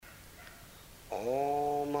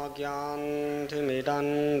Om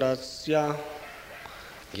Agyantimidandasya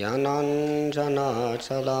Jnananjana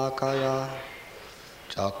Chalakaya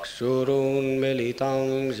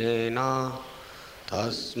Chakshurunmilitam Jena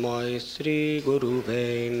Tasmai Sri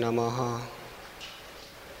Guruve Namaha.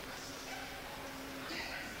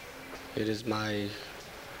 It is my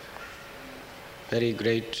very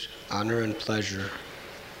great honor and pleasure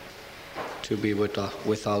to be with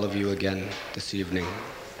all of you again this evening.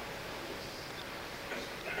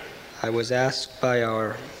 I was asked by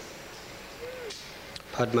our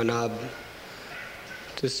Padmanabh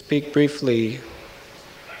to speak briefly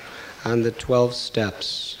on the 12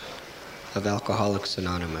 steps of Alcoholics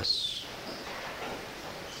Anonymous.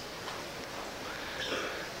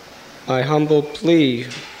 My humble plea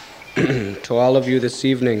to all of you this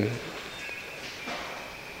evening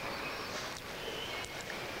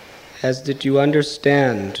is that you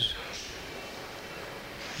understand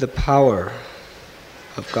the power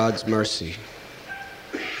of God's mercy,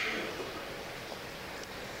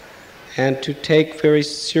 and to take very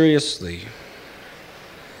seriously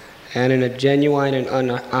and in a genuine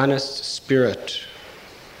and honest spirit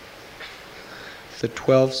the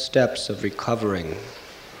 12 steps of recovering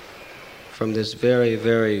from this very,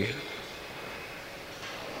 very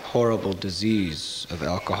horrible disease of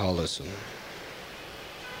alcoholism.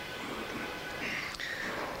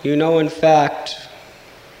 You know, in fact,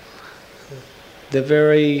 the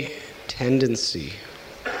very tendency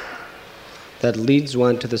that leads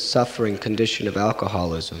one to the suffering condition of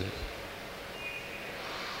alcoholism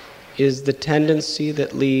is the tendency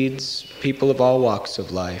that leads people of all walks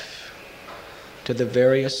of life to the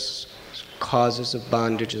various causes of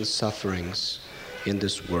bondage and sufferings in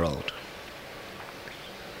this world.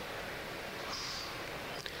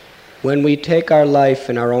 When we take our life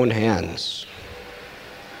in our own hands,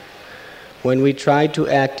 when we try to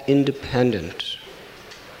act independent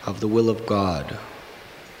of the will of God,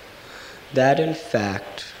 that in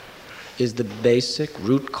fact is the basic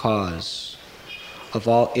root cause of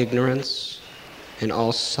all ignorance and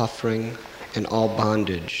all suffering and all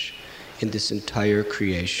bondage in this entire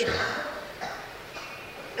creation.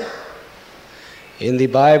 In the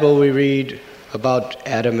Bible we read about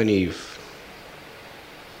Adam and Eve.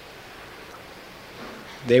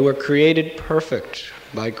 They were created perfect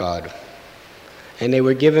by God, and they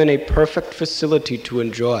were given a perfect facility to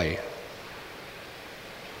enjoy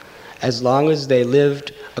as long as they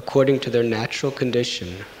lived according to their natural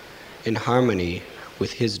condition in harmony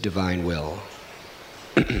with His divine will.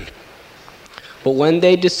 But when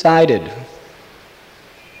they decided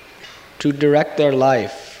to direct their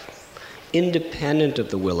life independent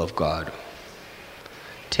of the will of God,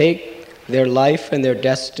 take their life and their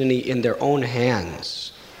destiny in their own hands,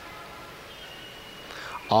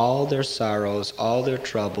 all their sorrows, all their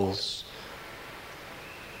troubles,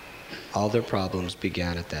 all their problems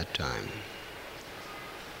began at that time.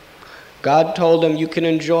 God told them, you can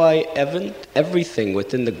enjoy everything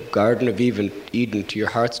within the Garden of Eden to your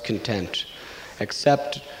heart's content,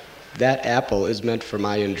 except that apple is meant for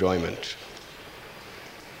my enjoyment.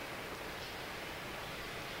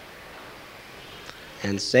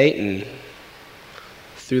 And Satan,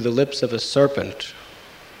 through the lips of a serpent,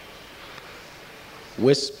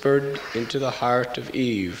 whispered into the heart of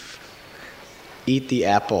Eve, eat the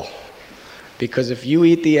apple, because if you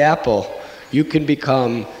eat the apple, you can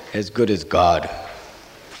become as good as God.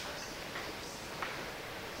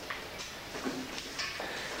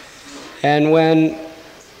 And when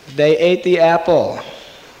they ate the apple,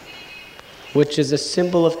 which is a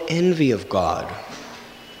symbol of envy of God,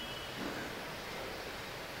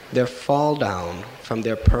 their fall down from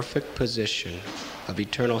their perfect position of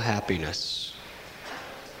eternal happiness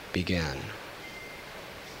began.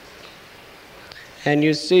 And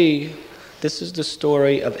you see, this is the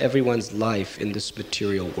story of everyone's life in this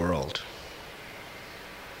material world.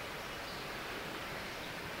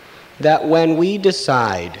 That when we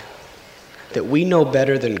decide that we know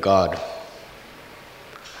better than God,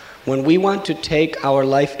 when we want to take our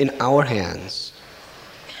life in our hands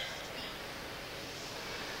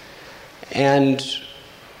and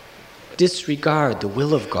disregard the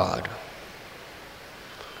will of God,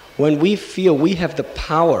 when we feel we have the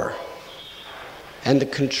power and the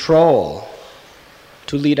control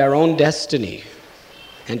to lead our own destiny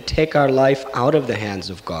and take our life out of the hands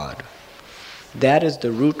of God, that is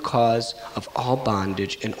the root cause of all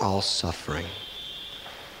bondage and all suffering.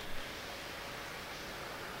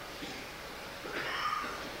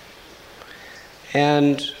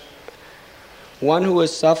 And one who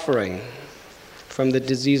is suffering from the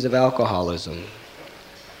disease of alcoholism,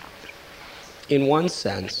 in one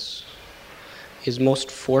sense, is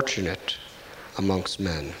most fortunate amongst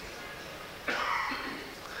men.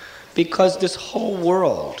 Because this whole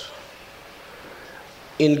world,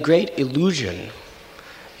 in great illusion,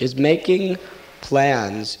 is making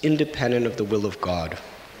plans independent of the will of God,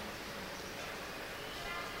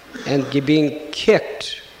 and being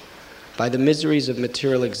kicked by the miseries of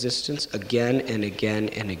material existence again and again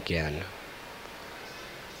and again.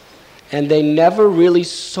 And they never really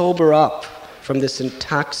sober up from this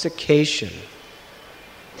intoxication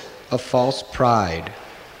of false pride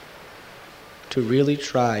to really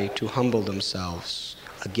try to humble themselves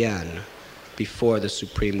again before the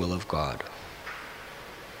supreme will of God.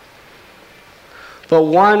 But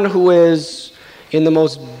one who is in the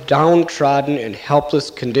most downtrodden and helpless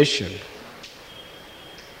condition,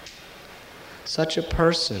 such a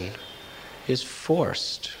person is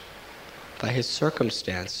forced by his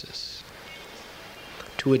circumstances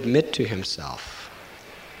to admit to himself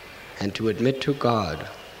and to admit to God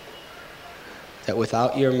that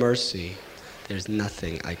without your mercy, there's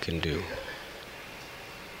nothing I can do.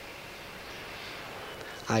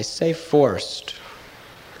 I say forced,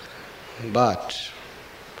 but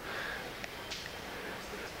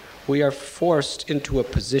we are forced into a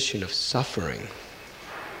position of suffering,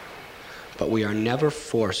 but we are never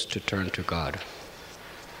forced to turn to God.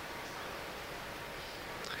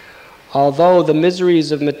 Although the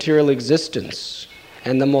miseries of material existence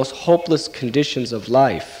and the most hopeless conditions of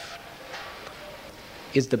life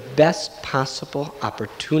is the best possible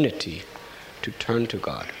opportunity to turn to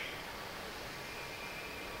God.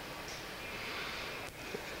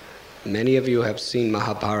 Many of you have seen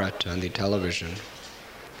Mahabharata on the television.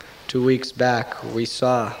 2 weeks back, we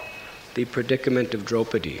saw the predicament of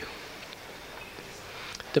Draupadi.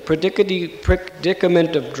 The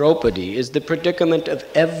predicament of Draupadi is the predicament of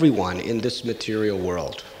everyone in this material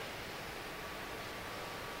world.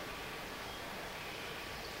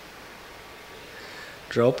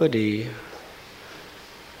 Draupadi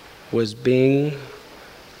was being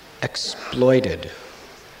exploited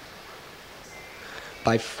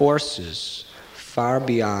by forces far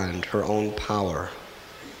beyond her own power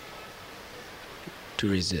to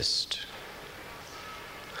resist.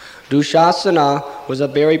 Dushasana was a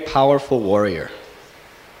very powerful warrior,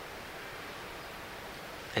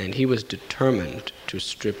 and he was determined to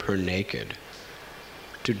strip her naked,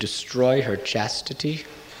 to destroy her chastity,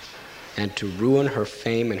 and to ruin her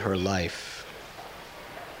fame and her life.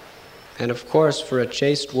 And of course, for a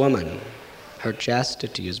chaste woman, her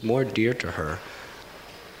chastity is more dear to her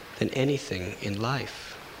than anything in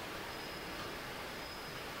life.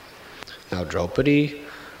 Now, Draupadi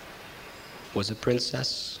was a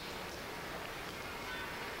princess.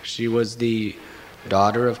 She was the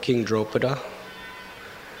daughter of King Drupada,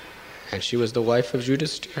 and she was the wife of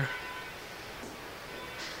Yudhisthira.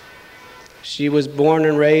 She was born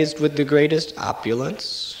and raised with the greatest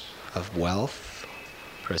opulence of wealth,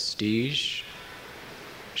 prestige.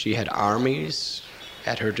 She had armies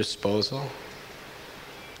at her disposal.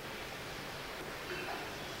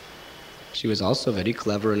 She was also very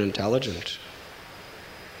clever and intelligent.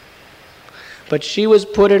 But she was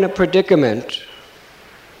put in a predicament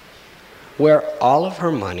where all of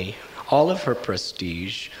her money, all of her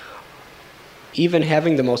prestige, even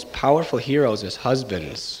having the most powerful heroes as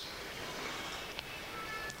husbands,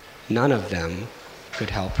 none of them could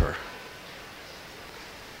help her.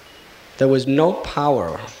 There was no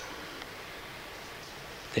power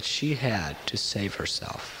that she had to save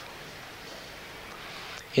herself.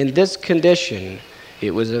 In this condition,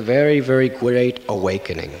 it was a very, very great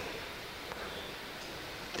awakening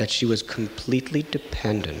that she was completely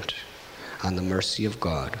dependent on the mercy of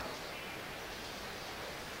God.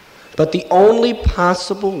 But the only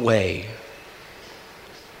possible way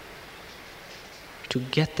to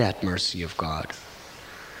get that mercy of God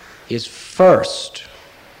is first,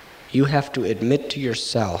 you have to admit to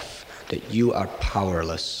yourself that you are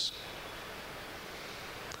powerless.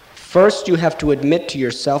 First, you have to admit to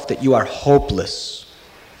yourself that you are hopeless.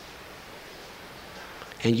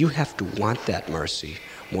 And you have to want that mercy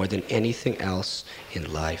more than anything else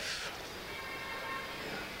in life.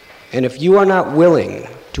 And if you are not willing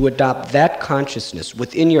to adopt that consciousness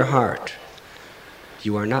within your heart,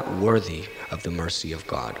 you are not worthy of the mercy of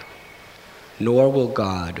God, nor will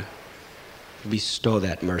God bestow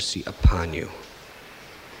that mercy upon you.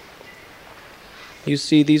 You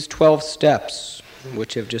see, these 12 steps,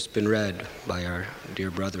 which have just been read by our dear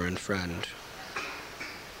brother and friend,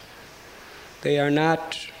 they are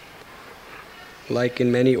not like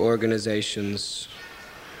in many organizations,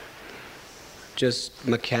 just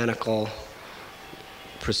mechanical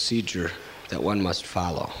procedure that one must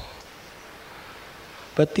follow.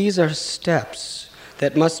 But these are steps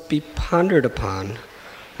that must be pondered upon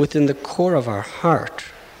within the core of our heart.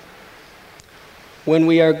 When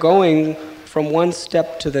we are going from one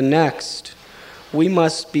step to the next, we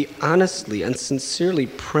must be honestly and sincerely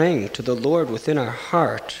praying to the Lord within our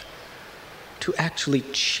heart to actually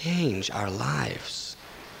change our lives.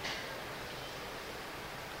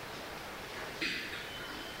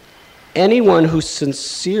 Anyone who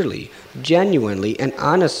sincerely, genuinely, and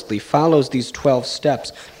honestly follows these 12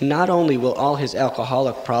 steps, not only will all his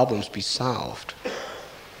alcoholic problems be solved,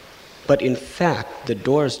 but in fact, the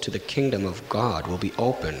doors to the kingdom of God will be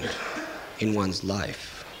opened in one's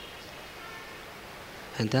life.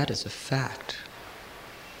 And that is a fact.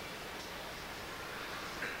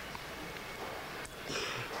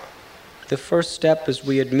 The first step is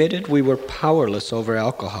we admitted we were powerless over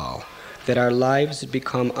alcohol, that our lives had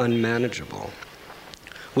become unmanageable.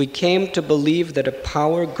 We came to believe that a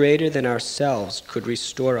power greater than ourselves could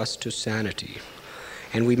restore us to sanity.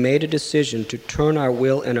 And we made a decision to turn our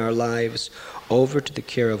will and our lives over to the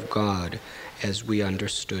care of God as we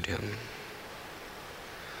understood Him.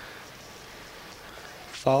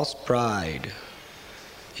 False pride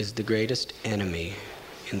is the greatest enemy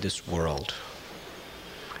in this world.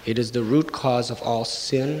 It is the root cause of all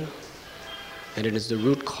sin, and it is the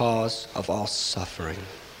root cause of all suffering.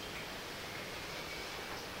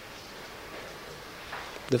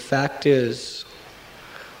 The fact is,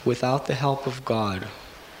 without the help of God,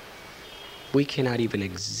 we cannot even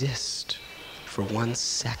exist for 1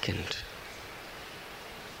 second.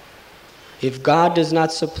 If God does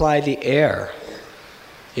not supply the air,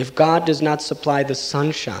 if God does not supply the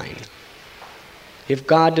sunshine, if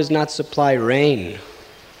God does not supply rain,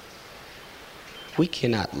 we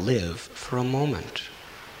cannot live for a moment.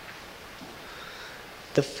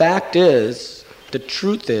 The fact is, the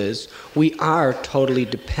truth is, we are totally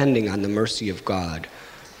depending on the mercy of God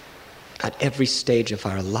at every stage of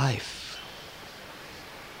our life.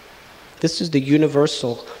 This is the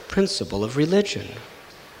universal principle of religion,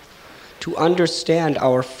 to understand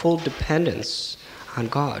our full dependence on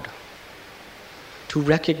God, to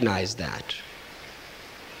recognize that,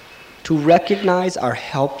 to recognize our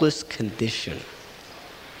helpless condition,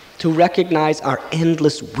 to recognize our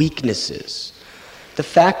endless weaknesses. The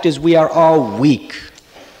fact is, we are all weak.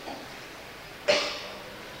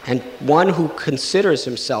 And one who considers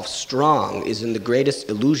himself strong is in the greatest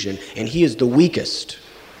illusion, and he is the weakest.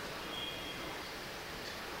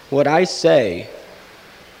 What I say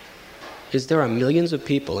is there are millions of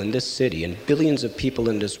people in this city and billions of people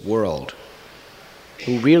in this world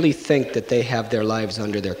who really think that they have their lives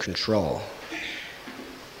under their control.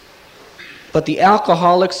 But the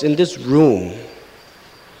alcoholics in this room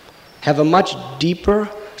have a much deeper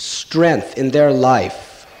strength in their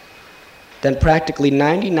life than practically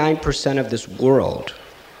 99% of this world,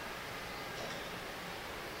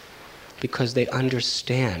 because they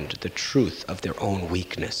understand the truth of their own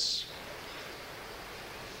weakness.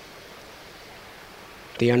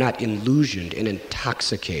 They are not illusioned and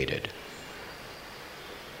intoxicated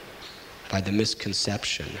by the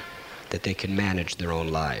misconception that they can manage their own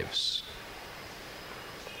lives.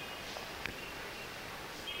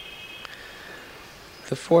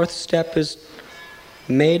 The fourth step is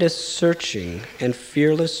made a searching and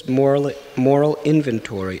fearless moral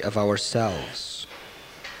inventory of ourselves.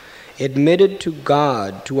 Admitted to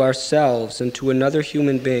God, to ourselves, and to another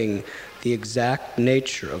human being the exact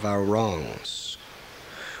nature of our wrongs.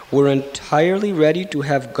 We're entirely ready to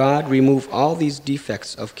have God remove all these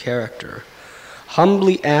defects of character,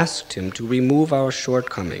 humbly asked Him to remove our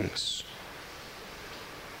shortcomings.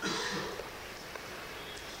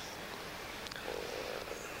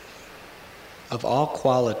 Of all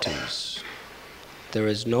qualities, there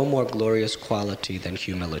is no more glorious quality than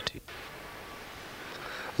humility.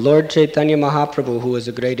 Lord Chaitanya Mahaprabhu, who is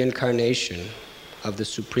a great incarnation of the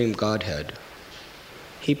Supreme Godhead,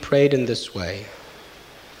 he prayed in this way: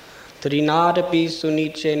 Trinadapi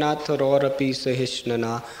sunichena tharorapi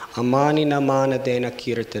sahishnana amanina manadena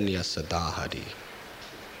kirtanya sadahari.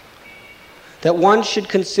 That one should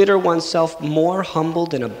consider oneself more humble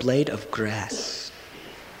than a blade of grass.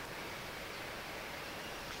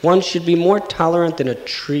 One should be more tolerant than a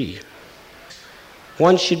tree.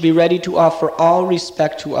 One should be ready to offer all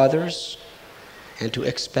respect to others and to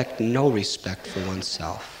expect no respect for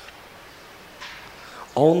oneself.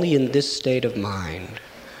 Only in this state of mind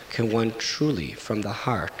can one truly, from the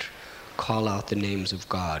heart, call out the names of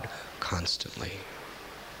God constantly.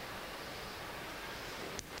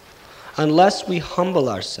 Unless we humble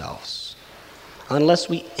ourselves, unless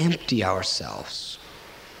we empty ourselves,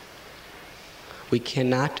 we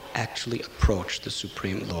cannot actually approach the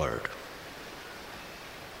Supreme Lord.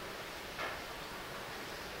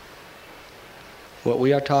 What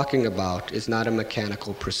we are talking about is not a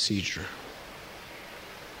mechanical procedure.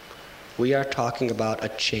 We are talking about a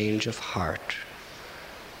change of heart.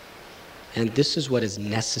 And this is what is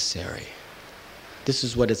necessary. This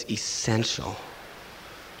is what is essential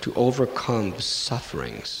to overcome the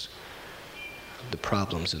sufferings of the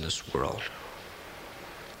problems in this world.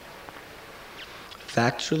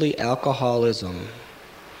 Factually, alcoholism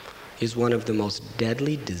is one of the most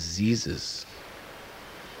deadly diseases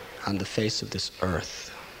on the face of this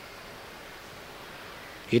earth.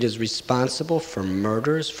 It is responsible for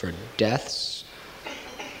murders, for deaths,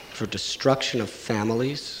 for destruction of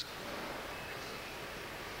families.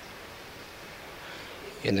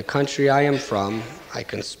 In the country I am from, I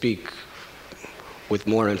can speak with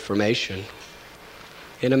more information.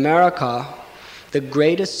 In America, the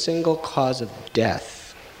greatest single cause of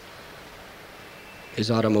death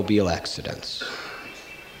is automobile accidents.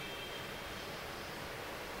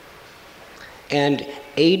 And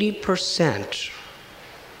 80%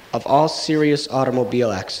 of all serious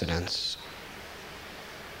automobile accidents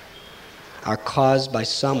are caused by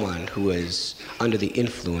someone who is under the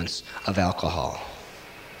influence of alcohol.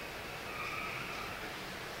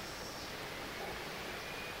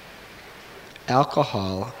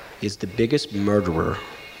 Alcohol is the biggest murderer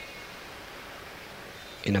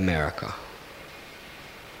in America.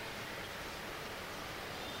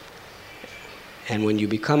 And when you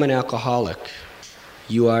become an alcoholic,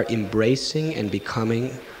 you are embracing and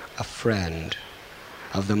becoming a friend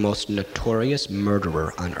of the most notorious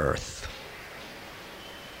murderer on earth.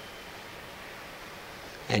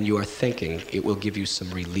 And you are thinking it will give you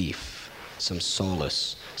some relief, some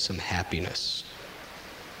solace, some happiness.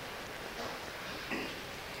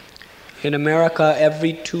 In America,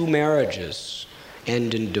 every 2 marriages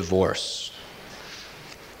end in divorce.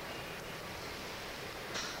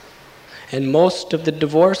 And most of the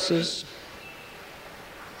divorces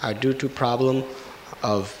are due to problem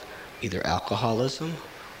of either alcoholism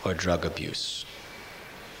or drug abuse.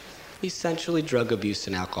 Essentially, drug abuse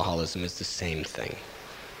and alcoholism is the same thing.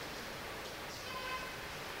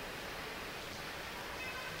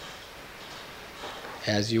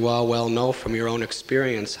 As you all well know from your own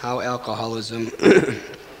experience, how alcoholism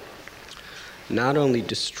not only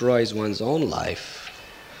destroys one's own life,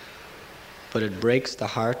 but it breaks the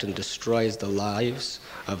heart and destroys the lives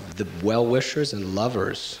of the well-wishers and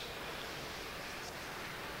lovers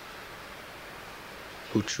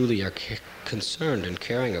who truly are concerned and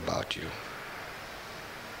caring about you.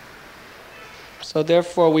 So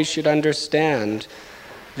therefore, we should understand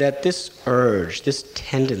that this urge, this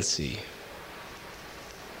tendency,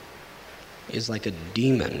 is like a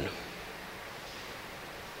demon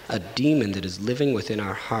that is living within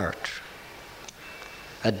our heart,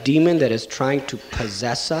 a demon that is trying to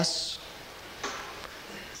possess us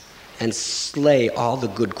and slay all the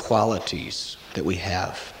good qualities that we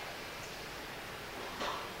have.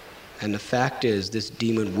 And the fact is, this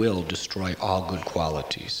demon will destroy all good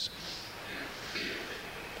qualities.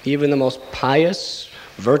 Even the most pious,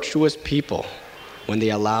 virtuous people, when they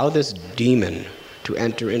allow this demon to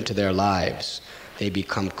enter into their lives, they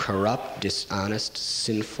become corrupt, dishonest,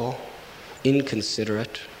 sinful,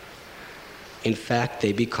 inconsiderate. In fact,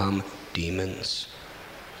 they become demons.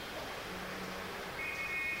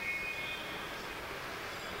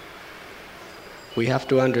 We have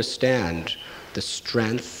to understand the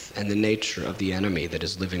strength and the nature of the enemy that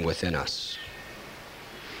is living within us.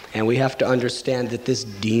 And we have to understand that this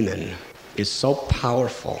demon is so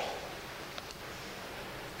powerful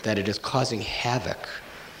that it is causing havoc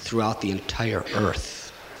throughout the entire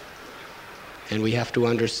earth. And we have to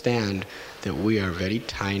understand that we are very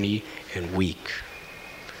tiny and weak,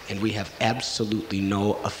 and we have absolutely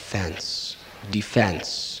no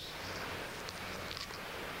defense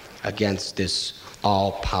against this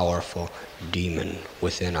all-powerful demon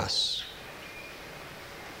within us.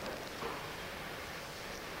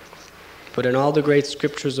 But in all the great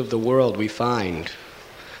scriptures of the world, we find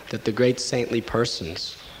that the great saintly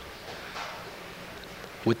persons,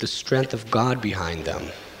 with the strength of God behind them,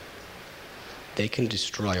 they can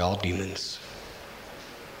destroy all demons.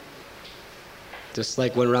 Just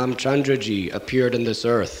like when Ramchandraji appeared in this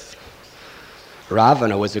earth,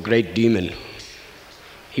 Ravana was a great demon.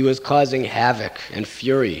 He was causing havoc and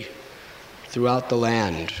fury throughout the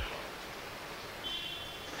land,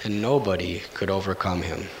 and nobody could overcome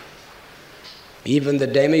him. Even the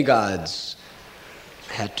demigods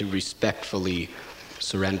had to respectfully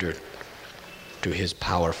surrender to his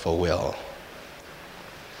powerful will.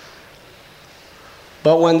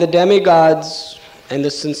 But when the demigods and the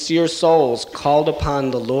sincere souls called upon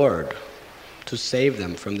the Lord to save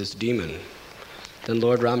them from this demon, then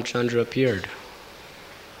Lord Ramchandra appeared.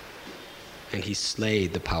 and he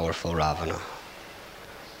slayed the powerful Ravana,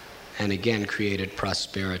 and again created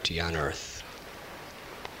prosperity on earth.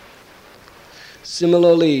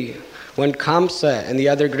 Similarly, when Kamsa and the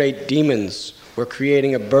other great demons were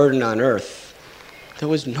creating a burden on earth, there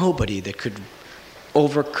was nobody that could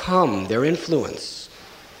overcome their influence.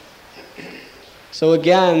 So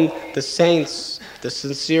again, the saints, the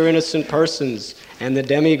sincere innocent persons, and the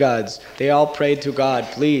demigods, they all prayed to God,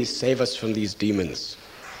 please save us from these demons.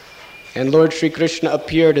 And Lord Sri Krishna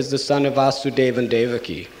appeared as the son of Vasudeva and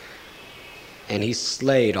Devaki, and he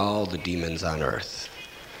slayed all the demons on earth,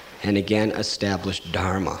 and again established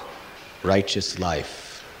dharma, righteous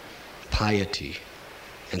life, piety,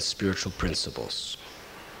 and spiritual principles.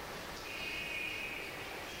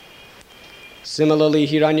 Similarly,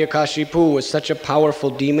 Hiranyakashipu was such a powerful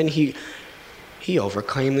demon, he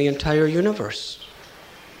overcame the entire universe.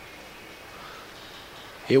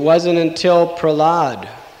 It wasn't until Prahlad,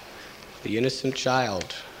 the innocent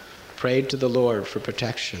child, prayed to the Lord for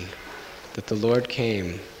protection that the Lord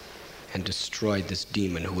came and destroyed this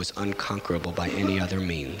demon who was unconquerable by any other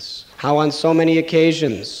means. How on so many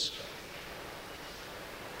occasions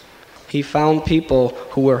he found people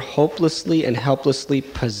who were hopelessly and helplessly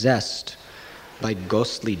possessed by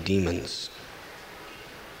ghostly demons.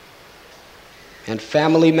 And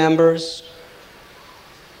family members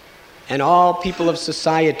and all people of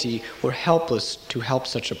society were helpless to help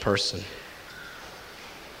such a person.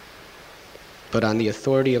 But on the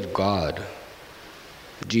authority of God,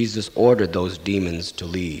 Jesus ordered those demons to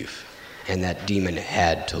leave, and that demon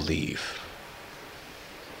had to leave.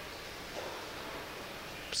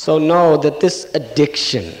 So know that this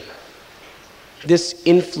addiction, this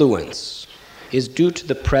influence, is due to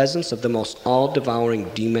the presence of the most all-devouring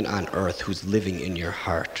demon on earth who's living in your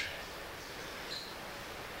heart.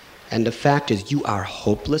 And the fact is, you are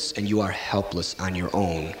hopeless and you are helpless on your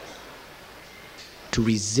own to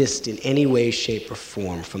resist in any way, shape, or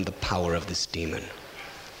form from the power of this demon.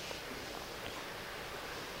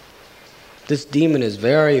 This demon is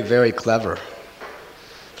very, very clever.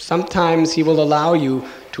 Sometimes he will allow you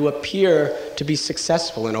to appear to be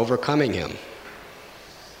successful in overcoming him,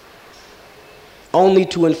 only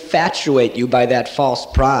to infatuate you by that false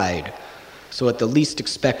pride, so at the least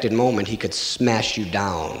expected moment he could smash you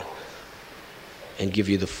down and give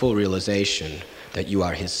you the full realization that you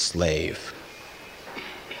are his slave.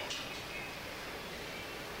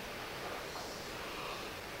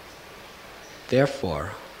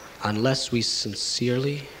 Therefore, unless we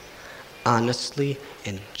sincerely, honestly,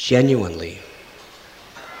 and genuinely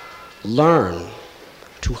learn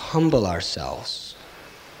to humble ourselves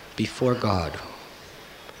before God,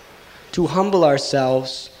 to humble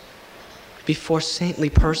ourselves before saintly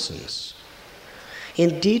persons,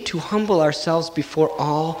 indeed to humble ourselves before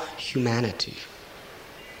all humanity.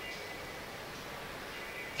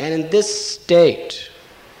 And in this state,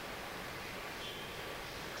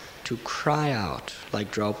 to cry out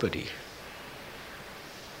like Draupadi,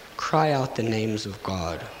 cry out the names of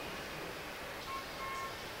God,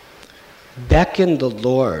 beckon the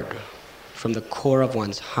Lord from the core of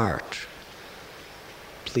one's heart,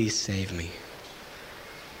 please save me.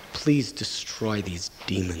 Please destroy these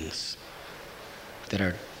demons that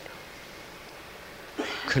are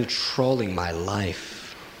controlling my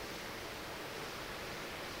life.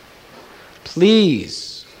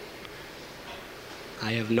 Please,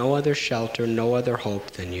 I have no other shelter, no other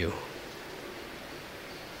hope than you.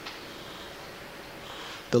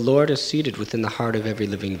 The Lord is seated within the heart of every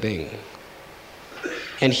living being,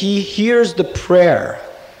 and he hears the prayer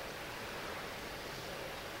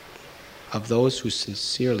of those who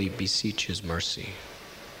sincerely beseech his mercy.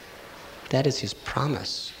 That is his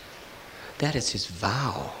promise. That is his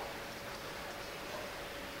vow.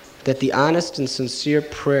 That the honest and sincere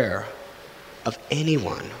prayer of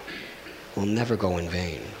anyone will never go in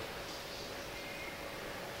vain.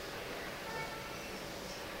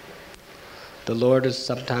 The Lord is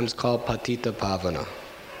sometimes called Patita Pavana.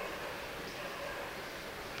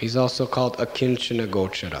 He's also called Akinchana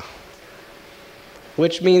Gochara,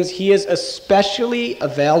 which means he is especially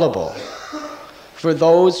available for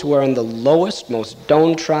those who are in the lowest, most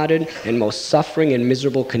downtrodden, and most suffering and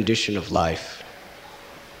miserable condition of life.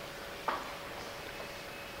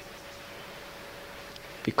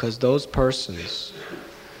 Because those persons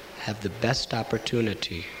have the best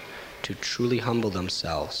opportunity to truly humble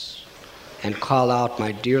themselves and call out,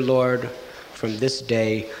 my dear Lord, from this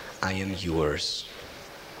day I am yours.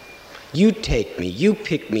 You take me, you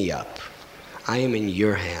pick me up. I am in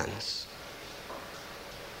your hands.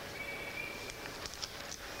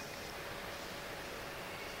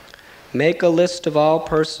 Make a list of all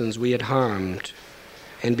persons we had harmed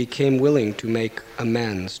and became willing to make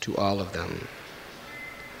amends to all of them.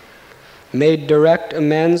 Made direct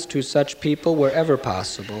amends to such people wherever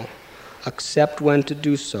possible, except when to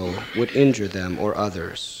do so would injure them or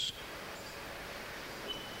others.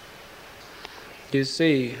 You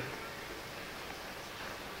see,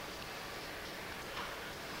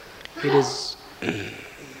 it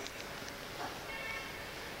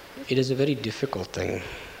is a very difficult thing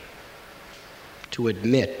to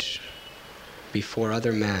admit before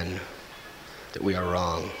other men that we are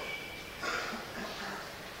wrong.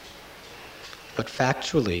 But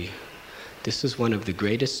factually, this is one of the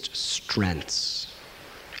greatest strengths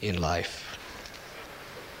in life.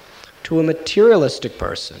 To a materialistic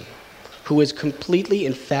person who is completely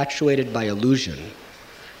infatuated by illusion,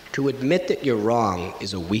 to admit that you're wrong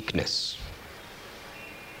is a weakness.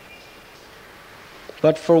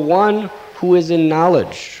 But for one who is in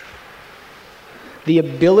knowledge, the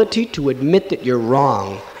ability to admit that you're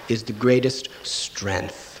wrong is the greatest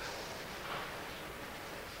strength.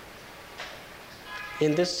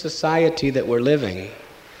 In this society that we're living,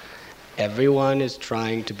 everyone is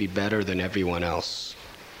trying to be better than everyone else.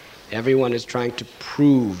 Everyone is trying to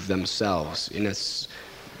prove themselves in a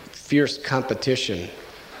fierce competition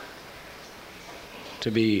to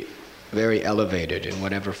be very elevated in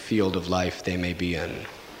whatever field of life they may be in.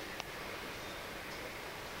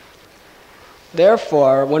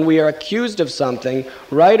 Therefore, when we are accused of something,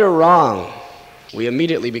 right or wrong, we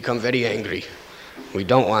immediately become very angry. We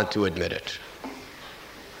don't want to admit it.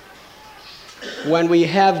 When we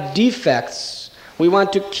have defects, we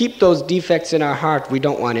want to keep those defects in our heart. We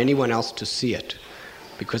don't want anyone else to see it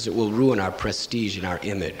because it will ruin our prestige and our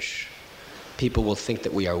image. People will think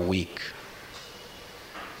that we are weak.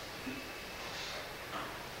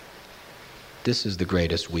 This is the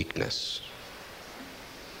greatest weakness.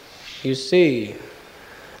 You see,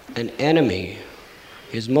 an enemy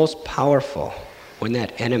is most powerful when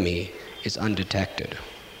that enemy is undetected.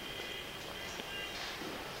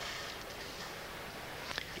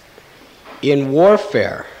 In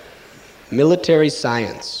warfare, military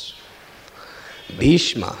science,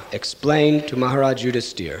 Bhishma explained to Maharaj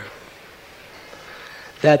Yudhisthira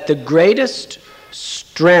that the greatest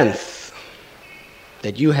strength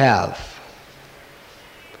that you have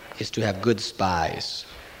is to have good spies.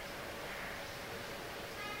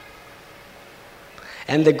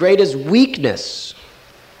 And the greatest weakness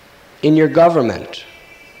in your government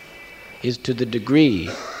is to the degree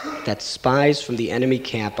that spies from the enemy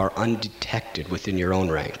camp are undetected within your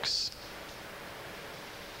own ranks.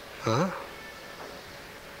 Huh?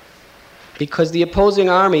 Because the opposing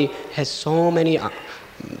army has so many,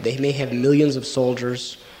 they may have millions of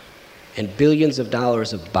soldiers and billions of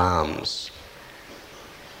dollars of bombs.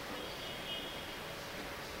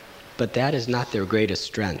 But that is not their greatest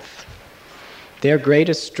strength. Their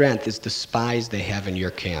greatest strength is the spies they have in your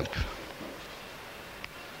camp.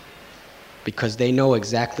 Because they know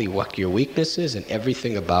exactly what your weakness is and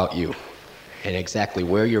everything about you, and exactly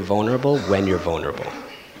where you're vulnerable, when you're vulnerable.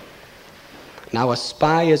 Now, a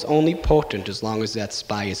spy is only potent as long as that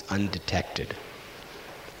spy is undetected.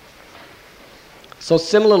 So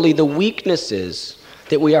similarly, the weaknesses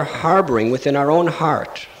that we are harboring within our own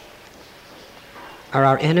heart are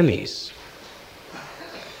our enemies.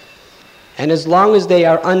 And as long as they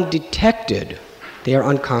are undetected, they are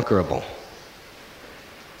unconquerable.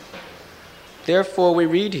 Therefore, we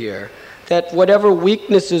read here that whatever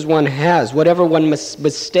weaknesses one has, whatever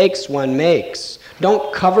mistakes one makes,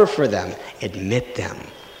 don't cover for them. Admit them.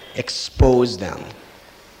 Expose them.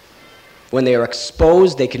 When they are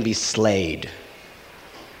exposed, they can be slayed.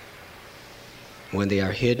 When they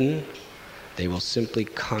are hidden, they will simply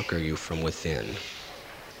conquer you from within.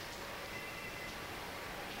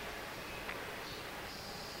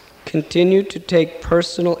 Continue to take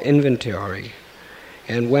personal inventory,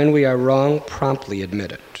 and when we are wrong, promptly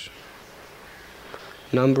admit it.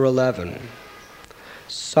 Number 11,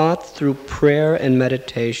 sought through prayer and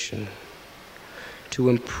meditation to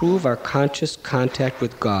improve our conscious contact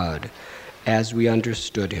with God as we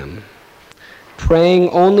understood Him, praying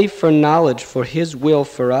only for knowledge for His will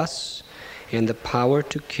for us and the power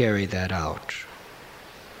to carry that out.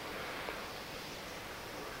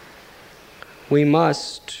 We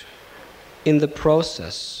must, in the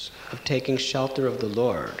process of taking shelter of the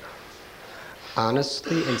Lord,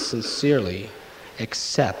 honestly and sincerely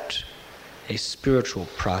accept a spiritual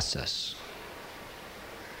process.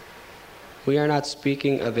 We are not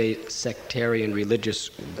speaking of a sectarian religious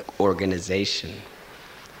organization,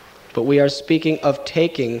 but we are speaking of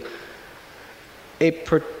taking a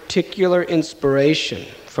particular inspiration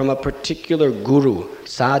from a particular guru,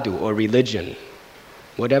 sadhu, or religion,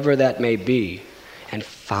 whatever that may be, and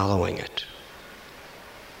following it.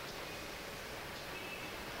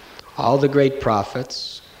 All the great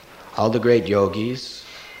prophets, all the great yogis,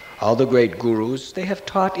 all the great gurus, they have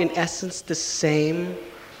taught in essence the same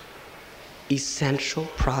essential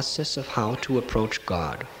process of how to approach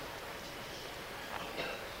God.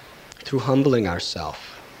 Through humbling ourselves,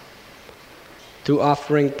 through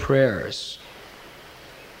offering prayers,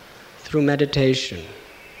 through meditation,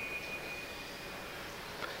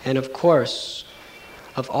 and of course,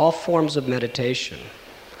 of all forms of meditation,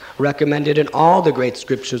 recommended in all the great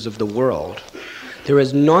scriptures of the world, there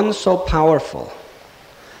is none so powerful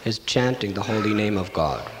as chanting the holy name of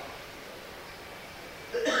God.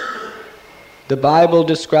 The Bible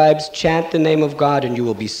describes, chant the name of God and you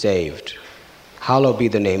will be saved. Hallowed be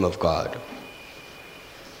the name of God.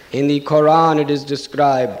 In the Quran it is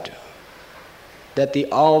described that the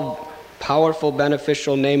all-powerful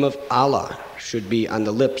beneficial name of Allah should be on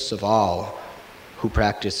the lips of all who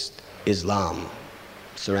practice Islam,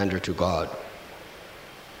 surrender to God.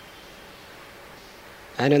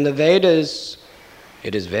 And in the Vedas,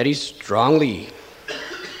 it is very strongly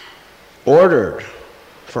ordered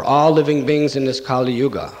for all living beings in this Kali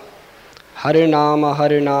Yuga. Harinama,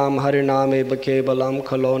 Harinam, Hariname Bakebalam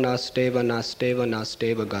Kalo Nasteva Nasteva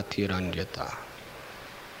Nasteva Gatiranyata.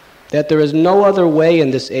 That there is no other way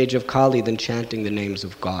in this age of Kali than chanting the names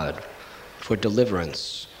of God for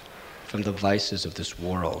deliverance from the vices of this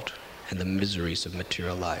world and the miseries of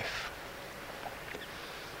material life.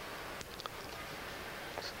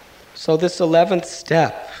 So this 11th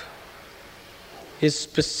step is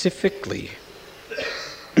specifically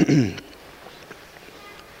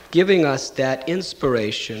giving us that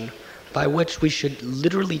inspiration by which we should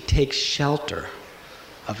literally take shelter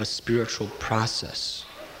of a spiritual process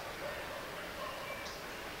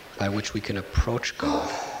by which we can approach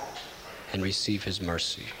God and receive His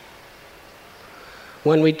mercy.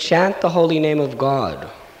 When we chant the holy name of God,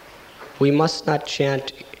 we must not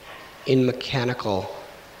chant in mechanical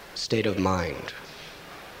state of mind.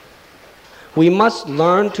 We must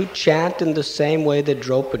learn to chant in the same way that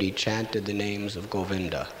Draupadi chanted the names of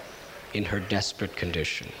Govinda in her desperate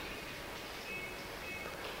condition.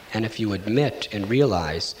 And if you admit and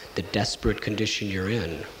realize the desperate condition you're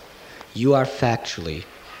in, you are factually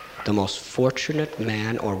the most fortunate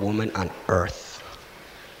man or woman on earth,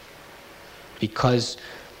 because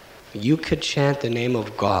you could chant the name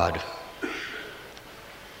of God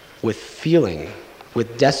with feeling,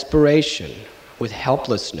 with desperation, with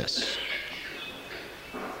helplessness,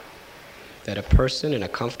 that a person in a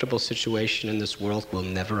comfortable situation in this world will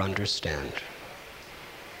never understand.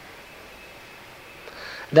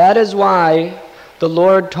 That is why the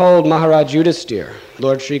Lord told Maharaj Yudhisthira,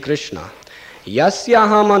 Lord Sri Krishna,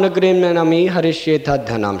 Yasyaham anagrimnanami harishyeta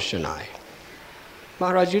dhanam shanai.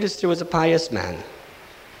 Maharaj Yudhisthira was a pious man.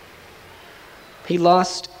 He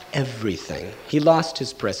lost everything. He lost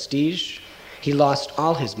his prestige. He lost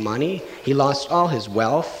all his money. He lost all his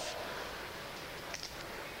wealth.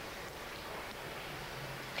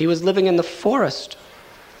 He was living in the forest.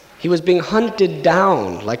 He was being hunted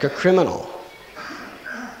down like a criminal.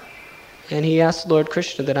 And he asked Lord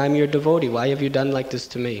Krishna that I'm your devotee. Why have you done like this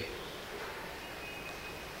to me?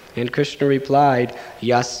 And Krishna replied,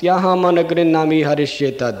 Yasyaham anagrinami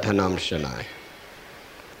harishyeta dhanam shanai.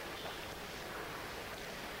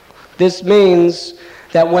 This means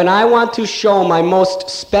that when I want to show my most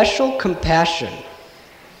special compassion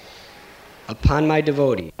upon my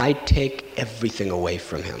devotee, I take everything away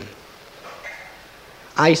from him.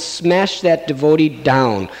 I smash that devotee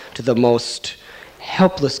down to the most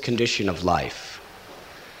helpless condition of life.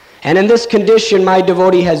 And in this condition, my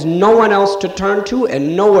devotee has no one else to turn to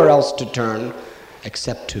and nowhere else to turn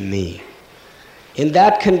except to me. In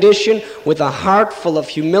that condition, with a heart full of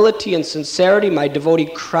humility and sincerity, my devotee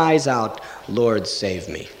cries out, Lord, save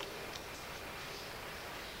me.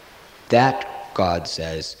 That, God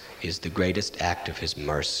says, is the greatest act of His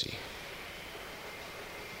mercy.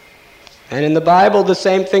 And in the Bible, the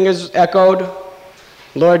same thing is echoed.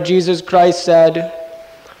 Lord Jesus Christ said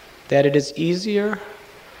that it is easier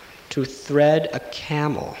to thread a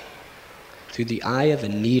camel through the eye of a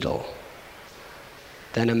needle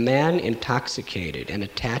than a man intoxicated and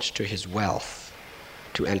attached to his wealth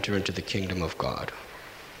to enter into the kingdom of God.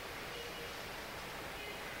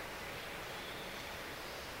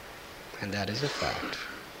 And that is a fact.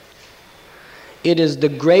 It is the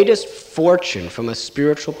greatest fortune from a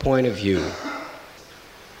spiritual point of view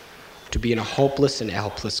to be in a hopeless and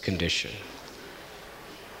helpless condition.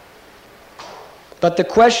 But the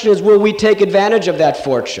question is, will we take advantage of that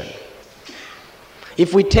fortune?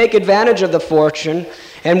 If we take advantage of the fortune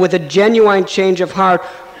and with a genuine change of heart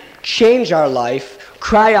change our life,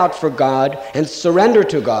 cry out for God, and surrender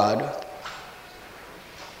to God,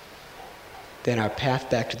 then our path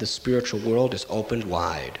back to the spiritual world is opened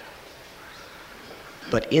wide.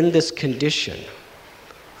 But in this condition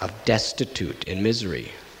of destitute and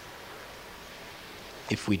misery,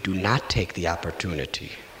 if we do not take the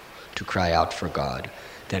opportunity to cry out for God,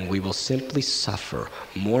 then we will simply suffer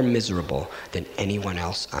more miserable than anyone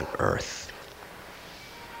else on earth.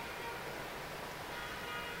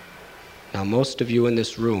 Now, most of you in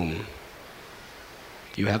this room,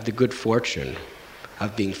 you have the good fortune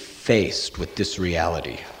of being faced with this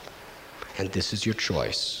reality, and this is your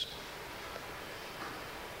choice.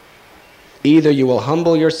 Either you will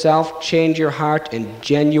humble yourself, change your heart, and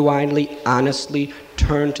genuinely, honestly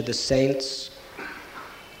turn to the saints,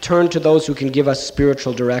 turn to those who can give us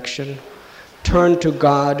spiritual direction, turn to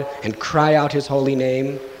God and cry out His holy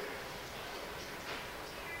name,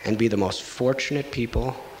 and be the most fortunate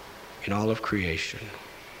people in all of creation.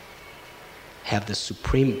 Have the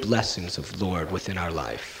supreme blessings of the Lord within our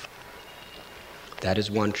life. That is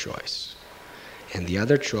one choice. And the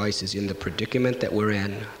other choice is in the predicament that we're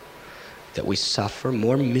in, that we suffer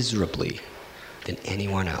more miserably than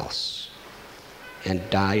anyone else and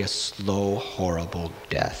die a slow, horrible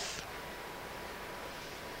death.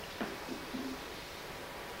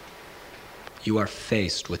 You are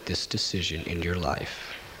faced with this decision in your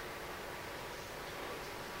life.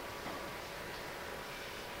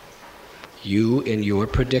 You, in your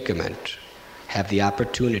predicament, have the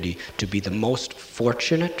opportunity to be the most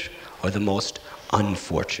fortunate or the most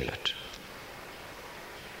unfortunate.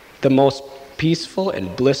 The most peaceful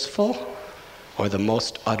and blissful or the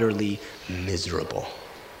most utterly miserable.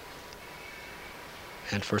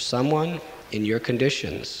 And for someone in your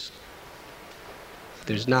conditions,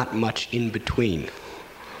 there's not much in between.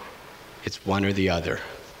 It's one or the other.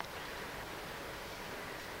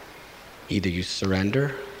 Either you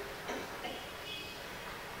surrender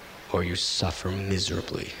or you suffer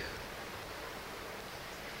miserably.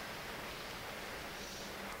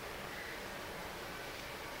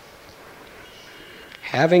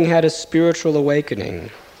 Having had a spiritual awakening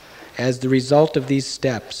as the result of these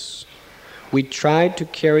steps, we tried to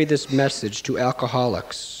carry this message to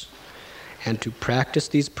alcoholics and to practice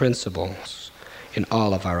these principles in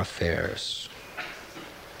all of our affairs.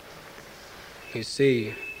 You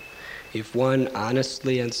see, if one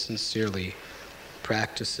honestly and sincerely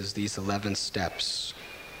practices these 11 steps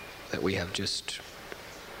that we have just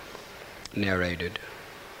narrated,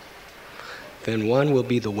 then one will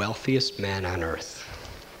be the wealthiest man on earth.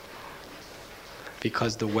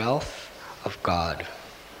 Because the wealth of God,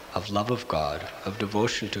 of love of God, of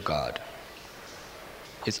devotion to God,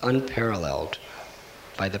 is unparalleled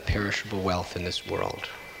by the perishable wealth in this world.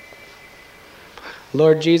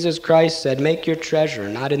 Lord Jesus Christ said, "Make your treasure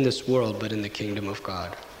not in this world, but in the kingdom of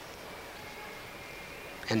God."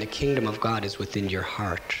 And the kingdom of God is within your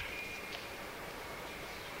heart.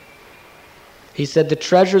 He said, the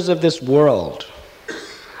treasures of this world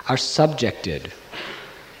are subjected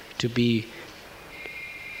to be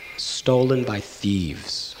stolen by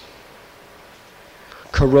thieves,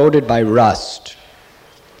 corroded by rust,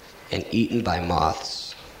 and eaten by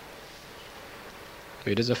moths.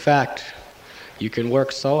 It is a fact. You can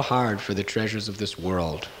work so hard for the treasures of this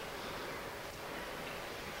world,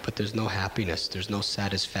 but there's no happiness, there's no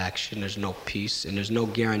satisfaction, there's no peace, and there's no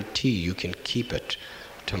guarantee you can keep it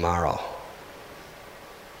tomorrow.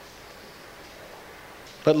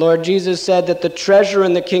 But Lord Jesus said that the treasure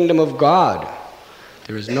in the kingdom of God,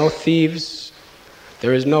 there is no thieves,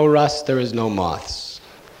 there is no rust, there is no moths.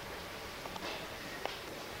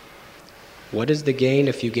 What is the gain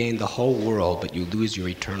if you gain the whole world but you lose your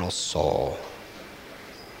eternal soul?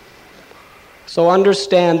 So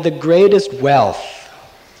understand, the greatest wealth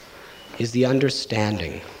is the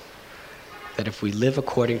understanding that if we live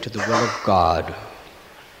according to the will of God,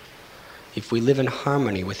 if we live in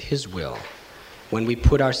harmony with His will, when we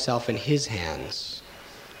put ourselves in His hands,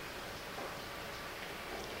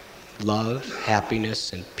 love,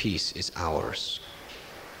 happiness, and peace is ours.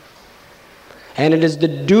 And it is the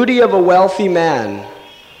duty of a wealthy man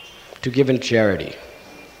to give in charity.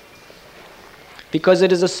 Because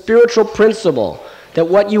it is a spiritual principle that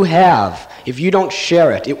what you have, if you don't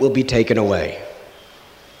share it, it will be taken away.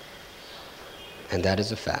 And that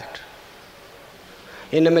is a fact.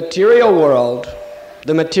 In the material world,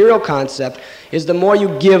 the material concept is the more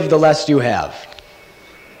you give, the less you have.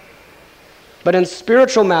 But in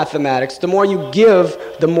spiritual mathematics, the more you give,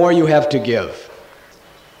 the more you have to give.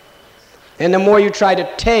 And the more you try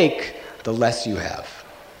to take, the less you have.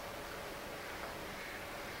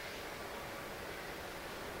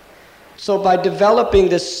 So by developing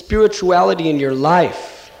this spirituality in your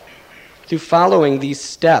life, through following these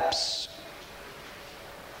steps,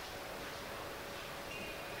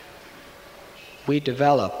 we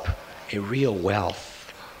develop a real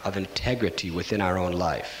wealth of integrity within our own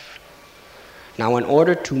life. Now, in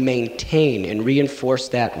order to maintain and reinforce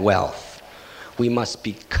that wealth, we must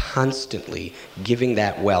be constantly giving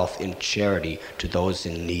that wealth in charity to those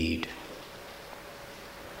in need.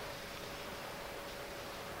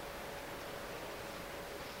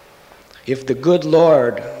 If the good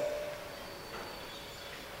Lord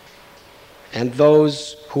and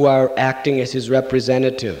those who are acting as his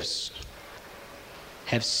representatives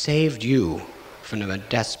have saved you from a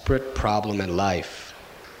desperate problem in life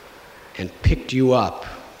and picked you up,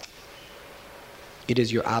 it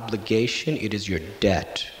is your obligation, it is your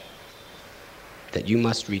debt that you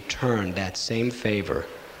must return that same favor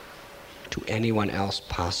to anyone else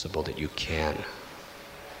possible that you can.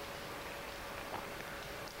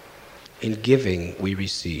 In giving, we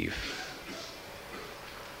receive.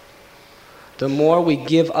 The more we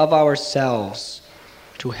give of ourselves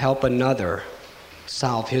to help another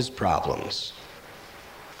solve his problems,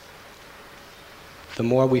 the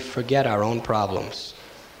more we forget our own problems.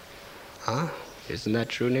 Huh? Isn't that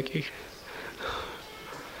true, Nikki?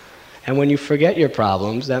 And when you forget your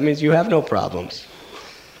problems, that means you have no problems.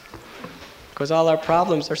 Because all our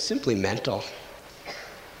problems are simply mental.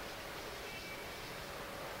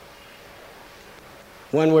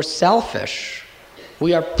 When we're selfish,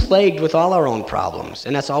 we are plagued with all our own problems,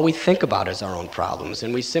 and that's all we think about is our own problems,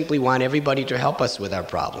 and we simply want everybody to help us with our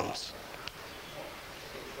problems.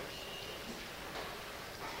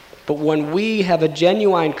 But when we have a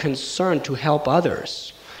genuine concern to help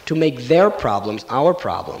others, to make their problems our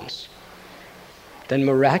problems, then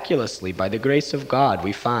miraculously, by the grace of God,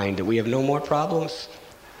 we find that we have no more problems.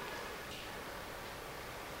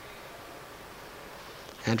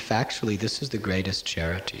 And factually, this is the greatest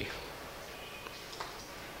charity.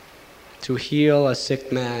 To heal a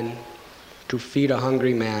sick man, to feed a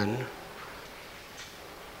hungry man,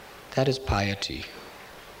 that is piety.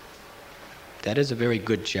 That is a very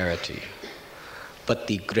good charity. But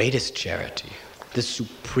the greatest charity, the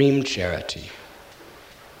supreme charity,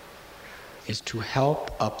 is to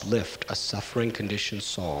help uplift a suffering, conditioned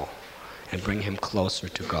soul and bring him closer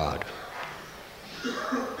to God.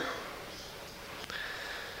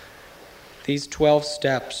 These 12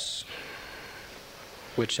 steps,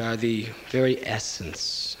 which are the very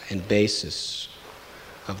essence and basis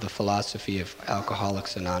of the philosophy of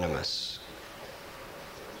Alcoholics Anonymous,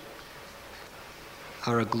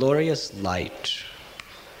 are a glorious light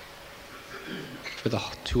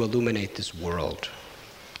to illuminate this world.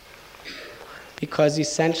 Because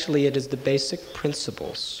essentially it is the basic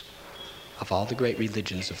principles of all the great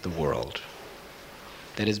religions of the world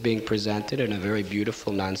that is being presented in a very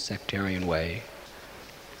beautiful, non-sectarian way.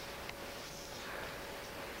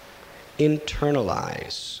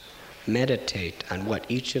 Internalize, meditate on what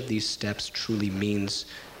each of these steps truly means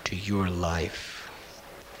to your life.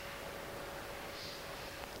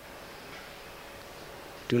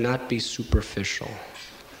 Do not be superficial.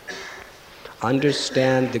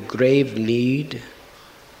 Understand the grave need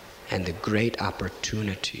and the great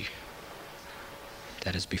opportunity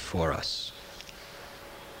that is before us.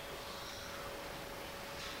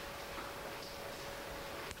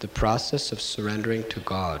 The process of surrendering to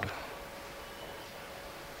God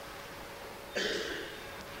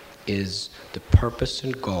is the purpose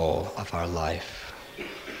and goal of our life.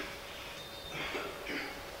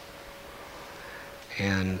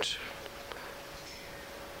 And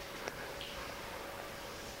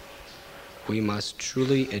we must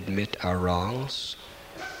truly admit our wrongs,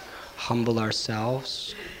 humble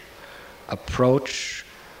ourselves, approach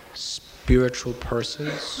spiritual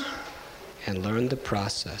persons, and learn the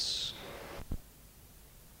process.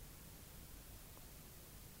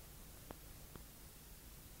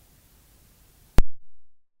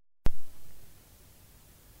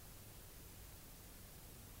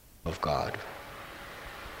 Of God.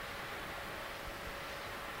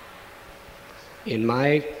 In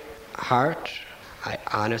my heart, I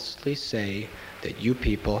honestly say that you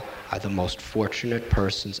people are the most fortunate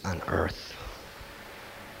persons on earth.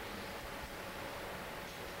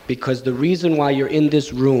 Because the reason why you're in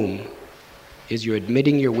this room is you're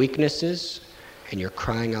admitting your weaknesses and you're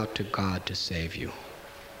crying out to God to save you.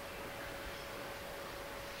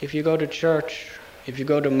 If you go to church, if you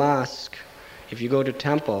go to mosque, if you go to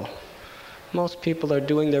temple, most people are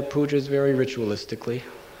doing their pujas very ritualistically.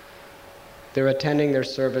 They're attending their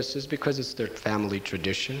services because it's their family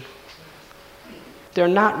tradition. They're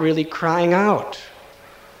not really crying out.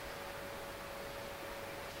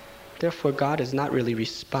 Therefore, God is not really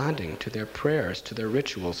responding to their prayers, to their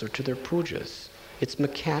rituals, or to their pujas. It's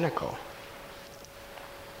mechanical.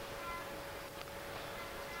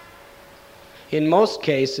 In most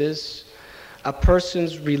cases, a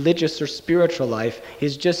person's religious or spiritual life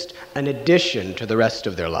is just an addition to the rest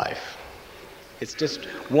of their life. It's just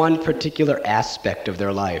one particular aspect of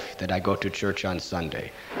their life that I go to church on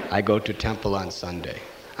Sunday. I go to temple on Sunday.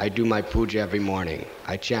 I do my puja every morning.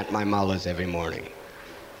 I chant my malas every morning.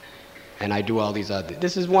 And I do all these other...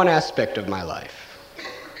 This is one aspect of my life.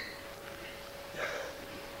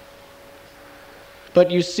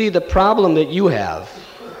 But you see, the problem that you have,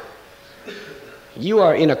 you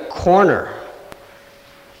are in a corner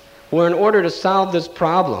where in order to solve this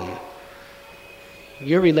problem,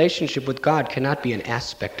 your relationship with God cannot be an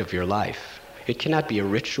aspect of your life. It cannot be a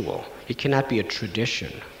ritual. It cannot be a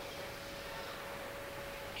tradition.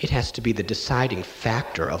 It has to be the deciding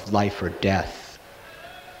factor of life or death.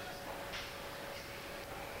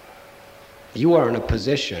 You are in a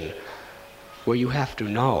position where you have to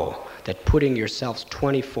know that putting yourselves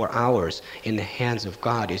 24 hours in the hands of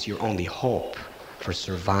God is your only hope for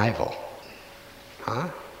survival. Huh?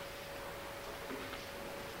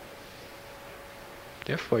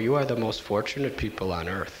 Therefore, you are the most fortunate people on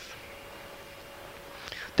earth.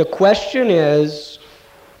 The question is,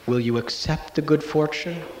 will you accept the good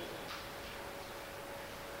fortune,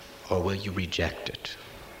 or will you reject it?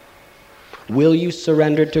 Will you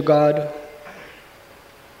surrender to God,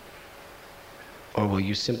 or will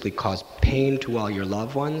you simply cause pain to all your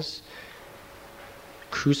loved ones,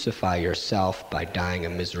 crucify yourself by dying a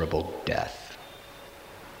miserable death?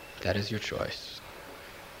 That is your choice.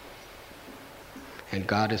 And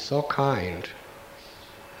God is so kind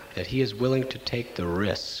that He is willing to take the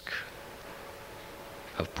risk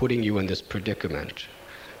of putting you in this predicament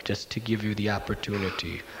just to give you the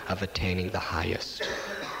opportunity of attaining the highest.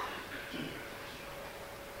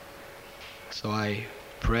 So I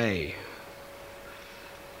pray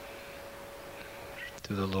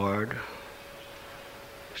to the Lord,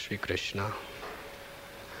 Sri Krishna.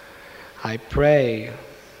 I pray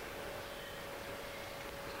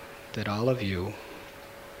that all of you,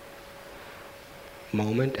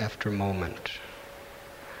 moment after moment,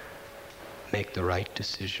 make the right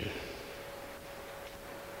decision.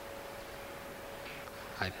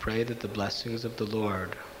 I pray that the blessings of the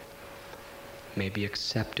Lord may be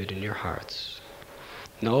accepted in your hearts.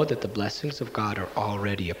 Know that the blessings of God are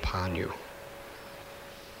already upon you.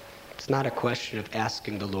 It's not a question of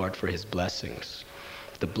asking the Lord for His blessings.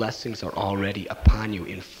 The blessings are already upon you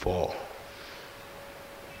in full.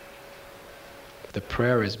 The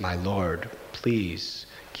prayer is, my Lord, please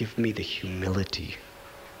give me the humility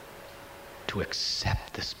to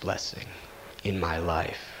accept this blessing in my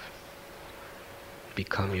life.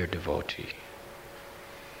 Become your devotee.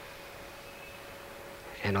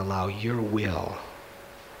 And allow your will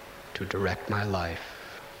to direct my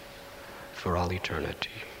life for all eternity.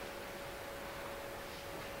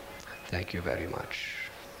 Thank you very much.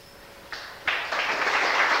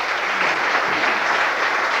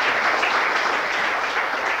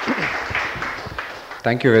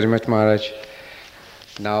 Thank you very much, Maharaj.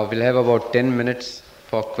 Now we'll have about 10 minutes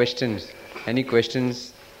for questions. Any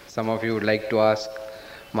questions some of you would like to ask,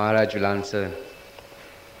 Maharaj will answer.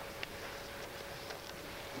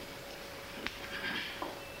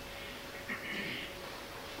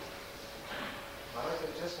 Maharaj,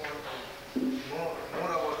 I just want to know more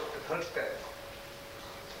about the third step.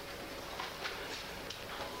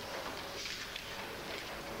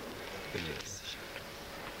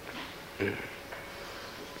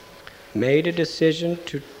 Made a decision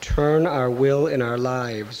to turn our will and our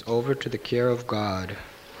lives over to the care of God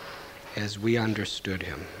as we understood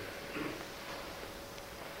Him.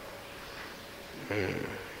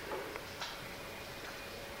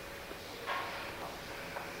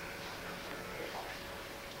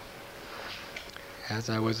 As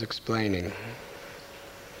I was explaining,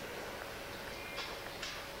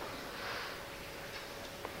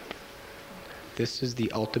 this is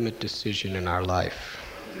the ultimate decision in our life.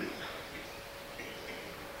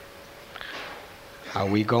 Are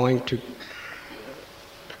we going to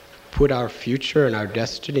put our future and our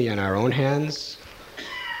destiny in our own hands?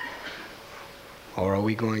 Or are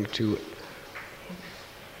we going to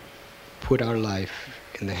put our life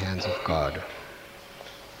in the hands of God?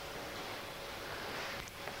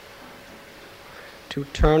 To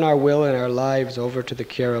turn our will and our lives over to the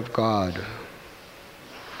care of God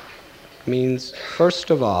means, first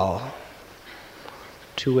of all,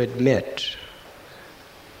 to admit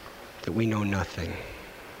that we know nothing.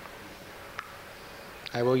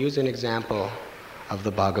 I will use an example of the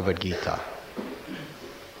Bhagavad Gita.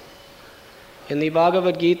 In the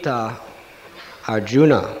Bhagavad Gita,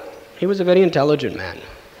 Arjuna, he was a very intelligent man.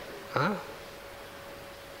 Huh?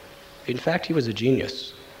 In fact, he was a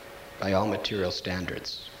genius by all material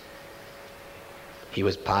standards. He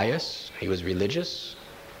was pious, he was religious,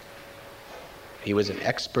 he was an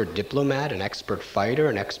expert diplomat, an expert fighter,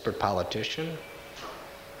 an expert politician.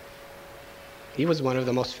 He was one of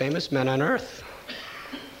the most famous men on earth.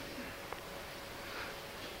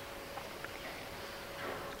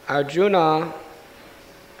 Arjuna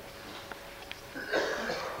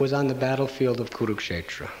was on the battlefield of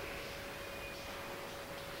Kurukshetra.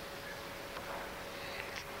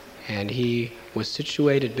 And he was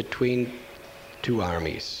situated between two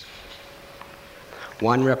armies.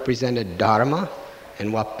 One represented Dharma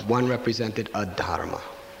and one represented Adharma.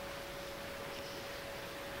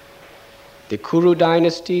 The Kuru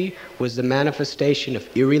dynasty was the manifestation of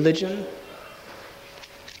irreligion,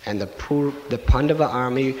 and the Pandava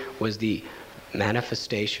army was the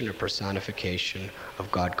manifestation or personification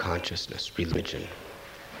of God consciousness, religion.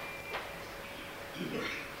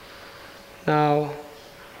 Now,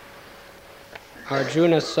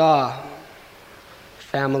 Arjuna saw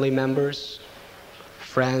family members,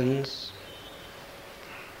 friends,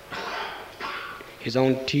 his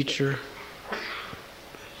own teacher,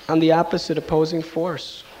 on the opposite opposing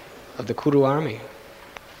force of the Kuru army.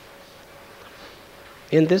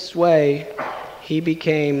 In this way, he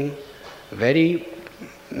became very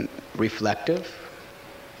reflective,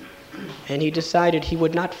 and he decided he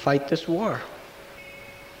would not fight this war.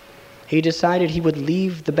 He decided he would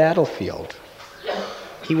leave the battlefield.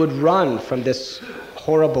 He would run from this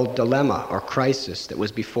horrible dilemma or crisis that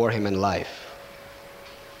was before him in life.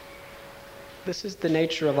 This is the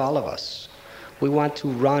nature of all of us. We want to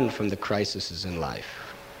run from the crises in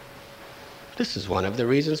life. This is one of the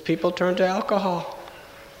reasons people turn to alcohol.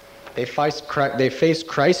 They face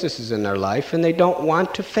crises in their life and they don't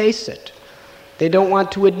want to face it. They don't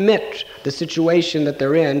want to admit the situation that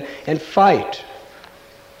they're in and fight.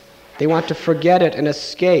 They want to forget it and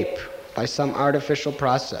escape by some artificial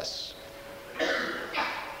process.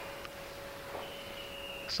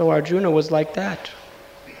 So Arjuna was like that.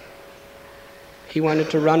 He wanted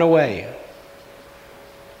to run away.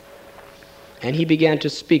 And he began to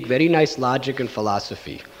speak very nice logic and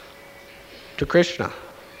philosophy to Krishna.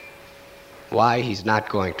 Why he's not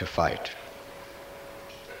going to fight.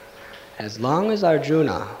 As long as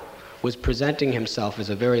Arjuna was presenting himself as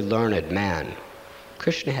a very learned man,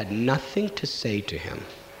 Krishna had nothing to say to him.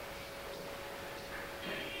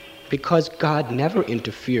 Because God never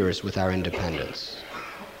interferes with our independence.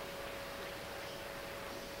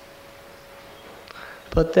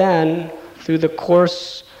 But then, through the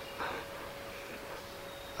course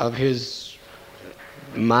of his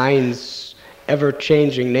mind's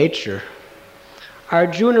ever-changing nature,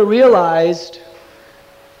 Arjuna realized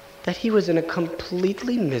that he was in a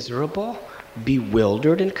completely miserable,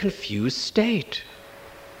 bewildered, and confused state.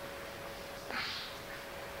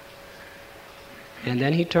 And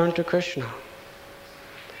then he turned to Krishna.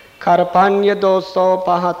 Karapanya doso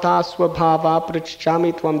pahata swabhava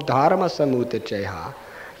prachchami tvam dharma samutacheha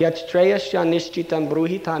yachtreyasya nishchitam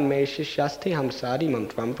bruhitan me shishyasti hamsari mam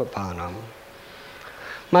tvam papanam.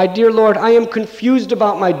 My dear Lord, I am confused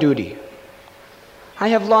about my duty. I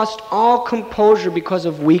have lost all composure because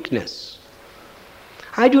of weakness.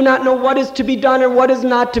 I do not know what is to be done and what is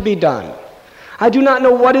not to be done. I do not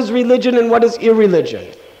know what is religion and what is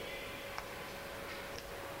irreligion.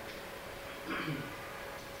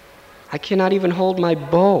 I cannot even hold my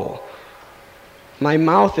bow. My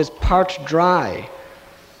mouth is parched dry.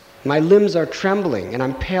 My limbs are trembling and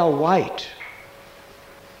I'm pale white.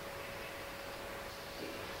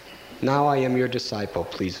 Now I am your disciple,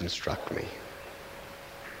 please instruct me.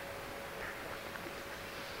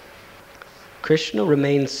 Krishna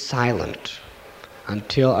remained silent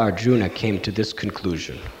until Arjuna came to this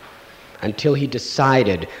conclusion, until he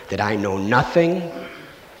decided that I know nothing,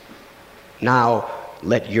 now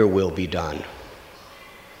let your will be done.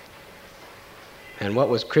 And what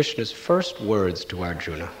was Krishna's first words to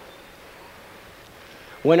Arjuna?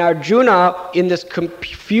 When Arjuna, in this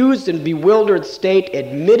confused and bewildered state,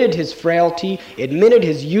 admitted his frailty, admitted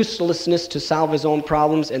his uselessness to solve his own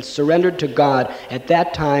problems, and surrendered to God, at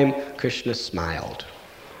that time, Krishna smiled.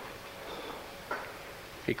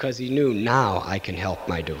 Because he knew, now I can help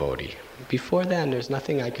my devotee. Before then, there's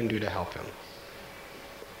nothing I can do to help him.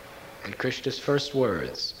 And Krishna's first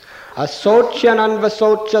words,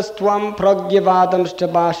 Asocyananvasochastvam pragyavadamshta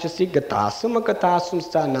bhashasi gatasam agatasam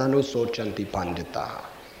sta nanu sochanti pandita.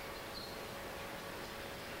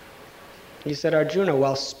 He said, Arjuna,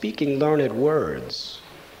 while speaking learned words,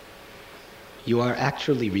 you are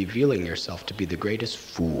actually revealing yourself to be the greatest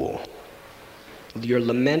fool. You're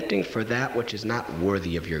lamenting for that which is not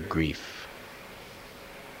worthy of your grief.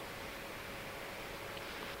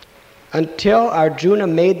 Until Arjuna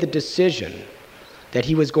made the decision that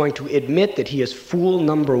he was going to admit that he is fool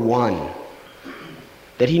number one,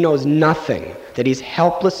 that he knows nothing, that he's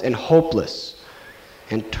helpless and hopeless,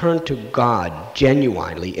 and turn to God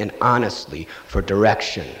genuinely and honestly for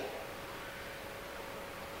direction,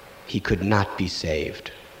 he could not be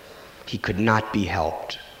saved. He could not be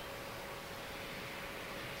helped.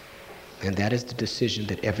 And that is the decision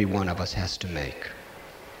that every one of us has to make.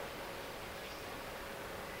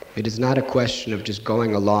 It is not a question of just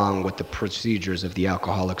going along with the procedures of the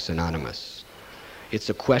Alcoholics Anonymous. It's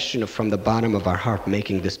a question of, from the bottom of our heart,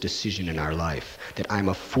 making this decision in our life, that I'm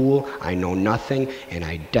a fool, I know nothing, and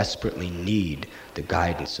I desperately need the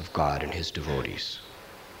guidance of God and His devotees.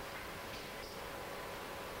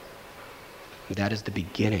 That is the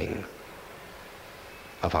beginning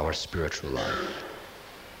of our spiritual life.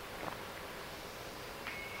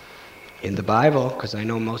 In the Bible, because I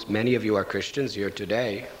know many of you are Christians here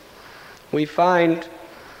today, we find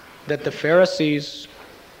that the Pharisees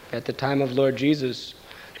at the time of Lord Jesus,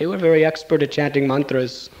 they were very expert at chanting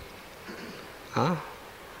mantras.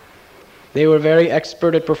 They were very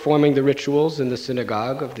expert at performing the rituals in the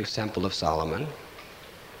synagogue of the Temple of Solomon.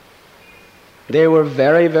 They were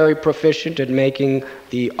very, very proficient at making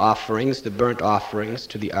the offerings, the burnt offerings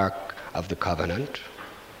to the Ark of the Covenant.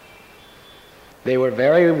 They were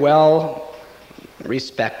very well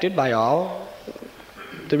respected by all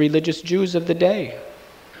the religious Jews of the day.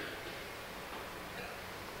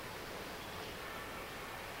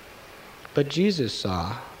 But Jesus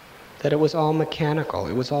saw that it was all mechanical,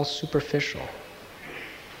 it was all superficial.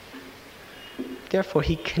 Therefore,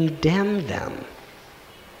 He condemned them.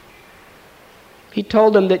 He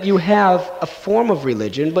told them that you have a form of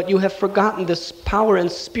religion, but you have forgotten this power and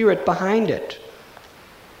spirit behind it.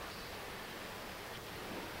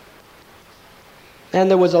 And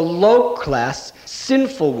there was a low-class,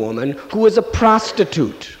 sinful woman who was a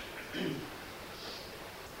prostitute.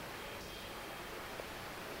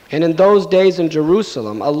 And in those days in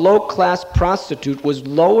Jerusalem, a low-class prostitute was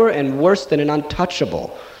lower and worse than an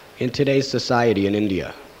untouchable in today's society in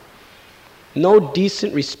India. No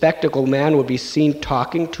decent, respectable man would be seen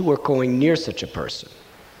talking to or going near such a person.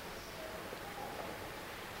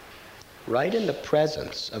 Right in the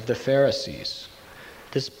presence of the Pharisees,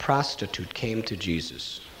 this prostitute came to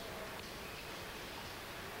Jesus.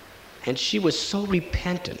 And she was so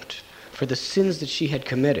repentant for the sins that she had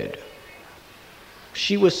committed.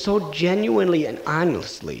 She was so genuinely and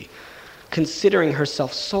honestly considering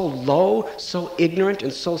herself so low, so ignorant,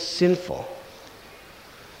 and so sinful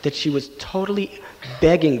that she was totally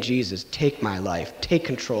begging Jesus, take my life, take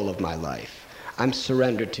control of my life. I'm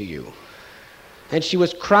surrendered to you. And she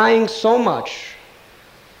was crying so much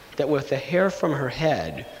that with the hair from her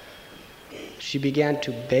head, she began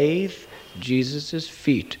to bathe Jesus'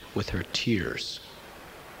 feet with her tears.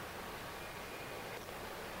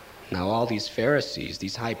 Now all these Pharisees,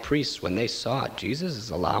 these high priests, when they saw it, Jesus is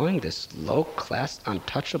allowing this low-class,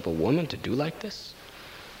 untouchable woman to do like this?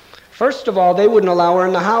 First of all, they wouldn't allow her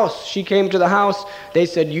in the house. She came to the house. They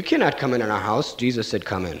said, you cannot come in our house. Jesus said,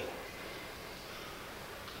 come in.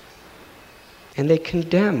 And they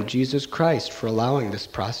condemned Jesus Christ for allowing this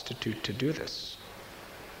prostitute to do this.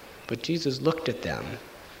 But Jesus looked at them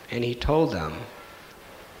and He told them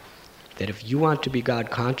that if you want to be God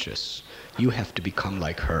conscious, you have to become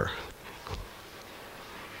like her.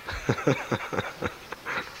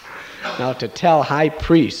 Now, to tell high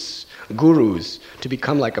priests, gurus, to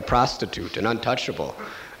become like a prostitute and untouchable,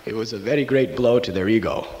 it was a very great blow to their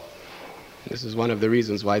ego. This is one of the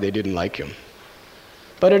reasons why they didn't like Him.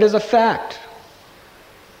 But it is a fact.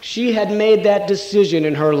 She had made that decision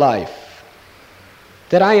in her life,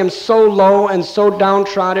 that I am so low and so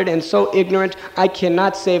downtrodden and so ignorant, I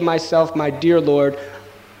cannot save myself, my dear Lord.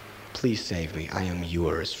 Please save me. I am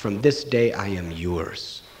yours. From this day, I am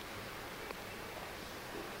yours.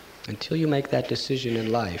 Until you make that decision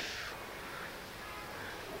in life,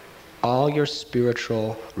 all your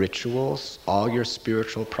spiritual rituals, all your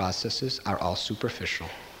spiritual processes are all superficial.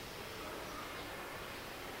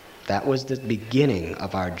 That was the beginning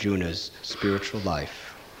of Arjuna's spiritual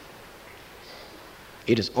life.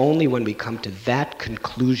 It is only when we come to that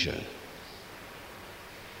conclusion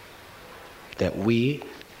that we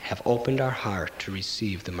have opened our heart to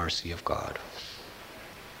receive the mercy of God.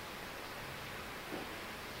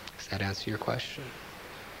 Does that answer your question?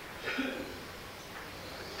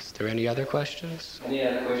 Is there any other questions? Any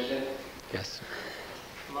other question? Yes, sir.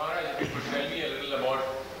 Maharaj, if you could tell me a little about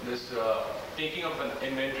this taking up an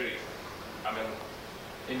inventory, I mean,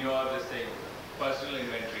 in your this thing, personal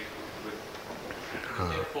inventory with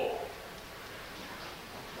say 4.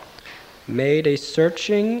 Made a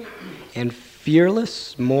searching and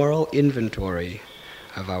fearless moral inventory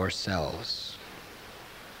of ourselves.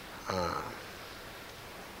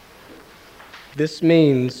 This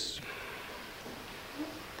means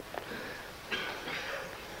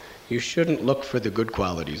you shouldn't look for the good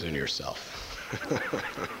qualities in yourself.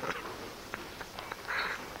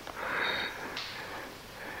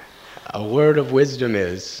 A word of wisdom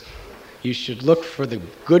is you should look for the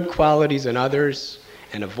good qualities in others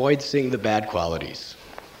and avoid seeing the bad qualities.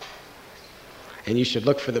 And you should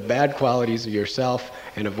look for the bad qualities of yourself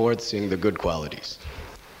and avoid seeing the good qualities.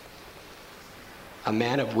 A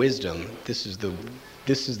man of wisdom, this is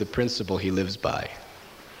the principle he lives by.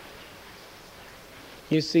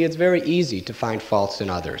 You see, it's very easy to find faults in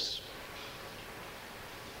others.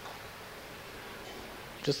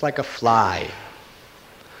 Just like a fly.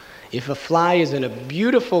 If a fly is in a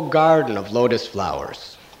beautiful garden of lotus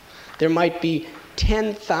flowers, there might be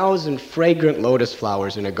 10,000 fragrant lotus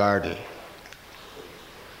flowers in a garden.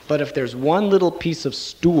 But if there's one little piece of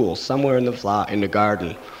stool somewhere in the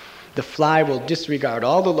garden, the fly will disregard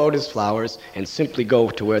all the lotus flowers and simply go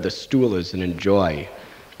to where the stool is and enjoy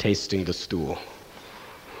tasting the stool.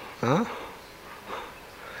 Huh?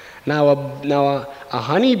 Now a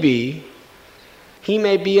honeybee, he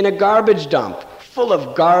may be in a garbage dump, full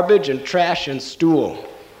of garbage and trash and stool.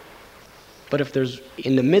 But if there's,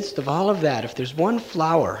 in the midst of all of that, if there's one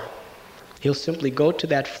flower, he'll simply go to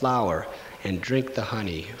that flower and drink the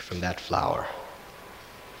honey from that flower.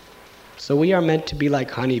 So we are meant to be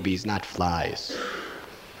like honeybees, not flies.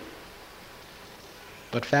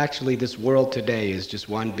 But factually, this world today is just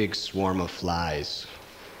one big swarm of flies.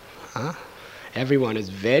 Huh? Everyone is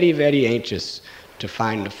very, very anxious to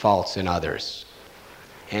find the faults in others.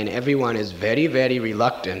 And everyone is very, very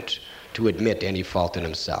reluctant to admit any fault in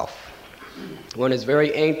himself. One is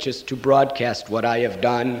very anxious to broadcast what I have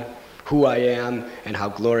done, who I am, and how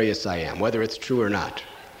glorious I am, whether it's true or not.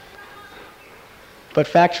 But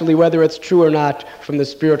factually, whether it's true or not, from the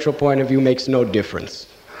spiritual point of view, makes no difference.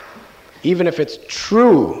 Even if it's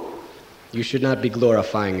true, you should not be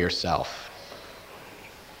glorifying yourself.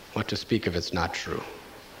 What to speak if it's not true?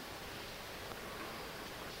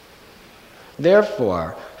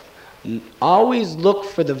 Therefore, always look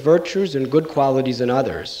for the virtues and good qualities in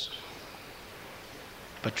others,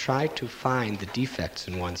 but try to find the defects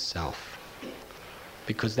in oneself,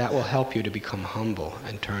 because that will help you to become humble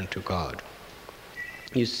and turn to God.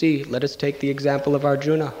 You see, let us take the example of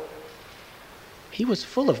Arjuna. He was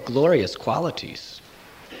full of glorious qualities.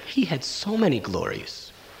 He had so many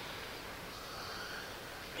glories.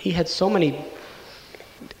 He had so many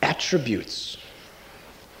attributes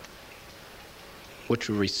which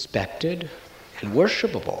were respected and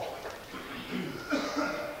worshipable.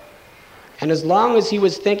 And as long as he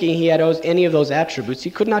was thinking he had any of those attributes, he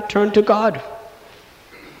could not turn to God.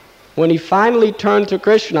 When he finally turned to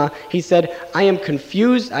Krishna, he said, I am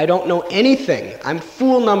confused, I don't know anything. I'm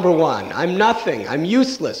fool number one. I'm nothing. I'm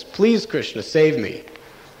useless. Please, Krishna, save me.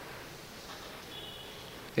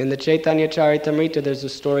 In the Chaitanya Charitamrita, there's a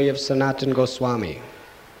story of Sanatana Goswami.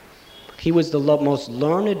 He was the most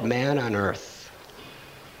learned man on earth.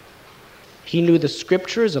 He knew the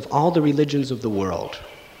scriptures of all the religions of the world.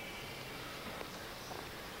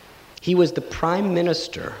 He was the prime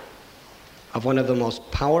minister of one of the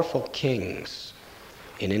most powerful kings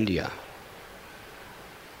in India.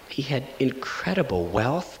 He had incredible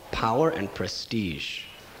wealth, power, and prestige.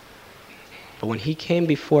 But when he came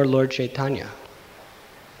before Lord Chaitanya,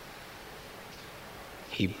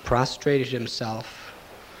 he prostrated himself.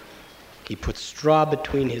 He put straw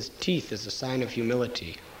between his teeth as a sign of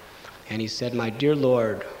humility. And he said, my dear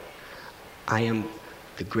Lord, I am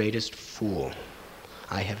the greatest fool.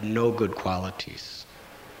 I have no good qualities.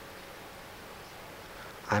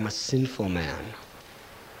 I'm a sinful man.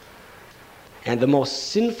 And the most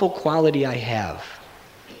sinful quality I have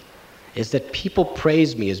is that people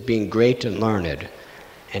praise me as being great and learned,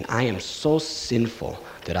 and I am so sinful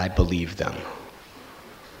that I believe them.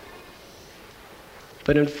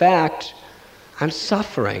 But in fact, I'm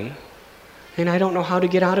suffering, and I don't know how to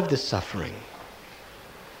get out of this suffering.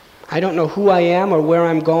 I don't know who I am or where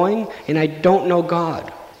I'm going, and I don't know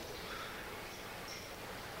God.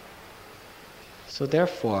 So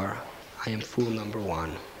therefore, I am fool number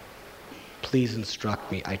one. Please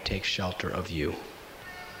instruct me, I take shelter of you.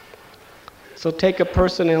 So take a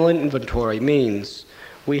personal inventory means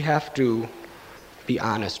we have to be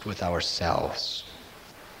honest with ourselves.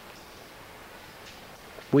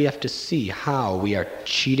 We have to see how we are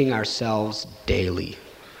cheating ourselves daily.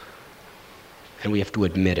 And we have to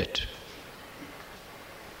admit it.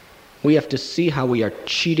 We have to see how we are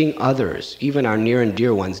cheating others, even our near and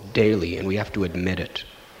dear ones, daily, and we have to admit it.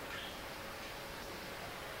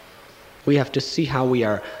 We have to see how we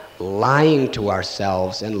are lying to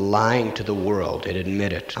ourselves and lying to the world and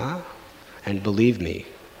admit it. And believe me,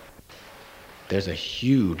 there's a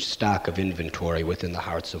huge stock of inventory within the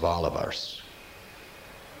hearts of all of us.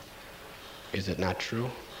 Is it not true?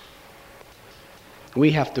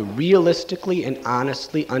 We have to realistically and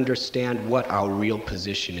honestly understand what our real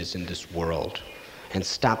position is in this world and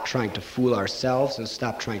stop trying to fool ourselves and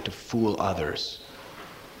stop trying to fool others.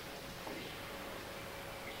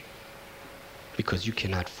 Because you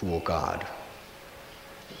cannot fool God.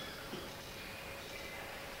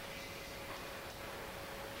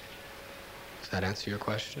 Does that answer your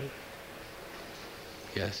question?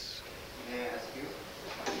 Yes. May I ask you?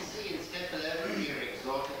 You see, in step 11, we are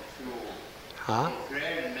exhorted to Huh? in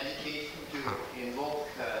prayer and meditation to invoke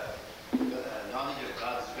knowledge of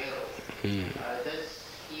God's will. Does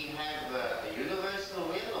he have a universal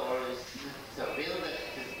will, or is it a will that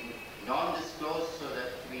is non-disclosed so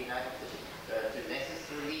that we have to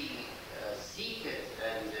necessarily seek it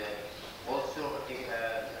and also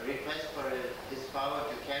request for his power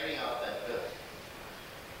to carry out that will?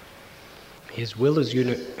 His will is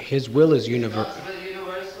universal. God's will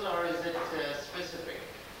universal, or is it specific?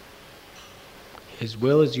 His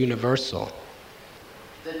will is universal.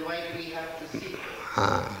 Then why do we have to seek it?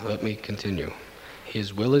 Let me continue.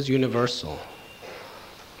 His will is universal,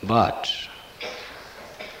 but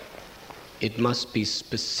it must be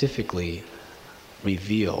specifically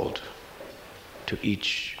revealed to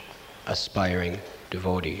each aspiring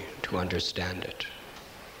devotee to understand it.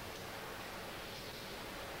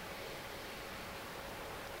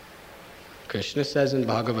 Krishna says in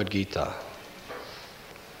Bhagavad Gita,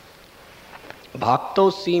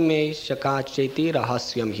 Bhaktosi me shakacheti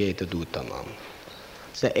rahasyam yetadutamam.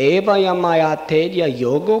 Sa eva yamayatedya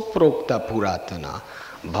yogo prokta puratana.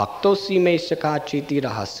 Bhaktosi me shakacheti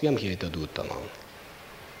rahasyam yetadutamam.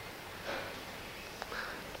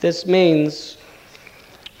 This means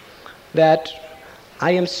that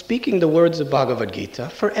I am speaking the words of Bhagavad Gita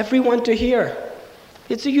for everyone to hear.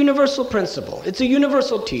 It's a universal principle. It's a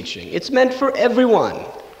universal teaching. It's meant for everyone.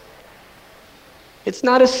 It's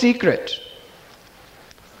not a secret.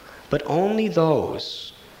 But only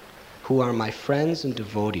those who are my friends and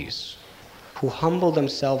devotees, who humble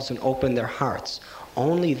themselves and open their hearts,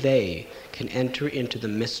 only they can enter into the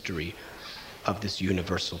mystery of this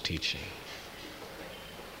universal teaching.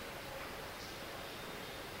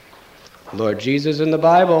 Lord Jesus in the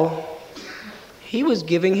Bible, he was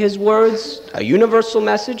giving his words, a universal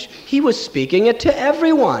message. He was speaking it to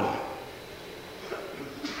everyone.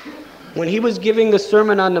 When he was giving the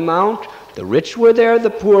Sermon on the Mount, the rich were there, the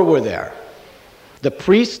poor were there. The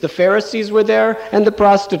priests, the Pharisees were there, and the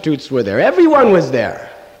prostitutes were there. Everyone was there.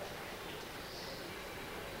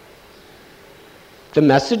 The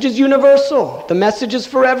message is universal. The message is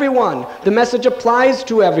for everyone. The message applies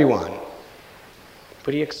to everyone.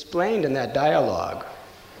 But he explained in that dialogue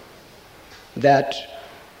that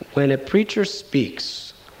when a preacher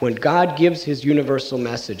speaks, when God gives his universal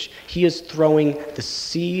message, he is throwing the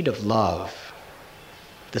seed of love,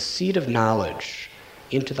 the seed of knowledge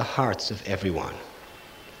into the hearts of everyone.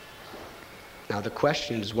 Now the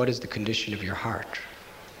question is, what is the condition of your heart?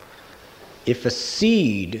 If a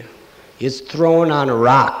seed is thrown on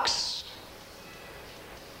rocks,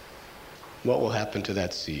 what will happen to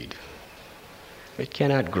that seed? It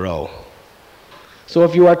cannot grow. So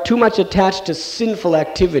if you are too much attached to sinful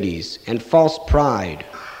activities and false pride,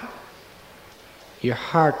 your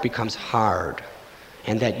heart becomes hard,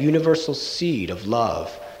 and that universal seed of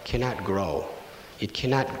love cannot grow. It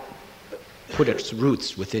cannot put its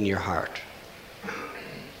roots within your heart.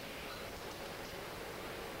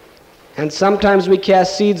 And sometimes we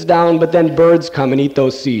cast seeds down, but then birds come and eat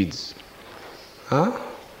those seeds.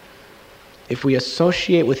 If we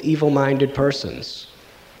associate with evil-minded persons,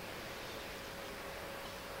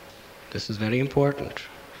 this is very important.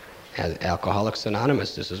 As Alcoholics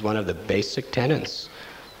Anonymous, this is one of the basic tenets,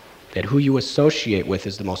 that who you associate with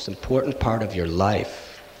is the most important part of your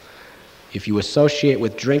life. If you associate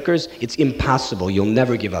with drinkers, it's impossible. You'll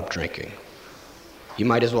never give up drinking. You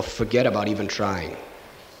might as well forget about even trying.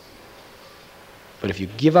 But if you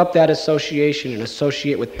give up that association and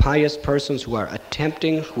associate with pious persons who are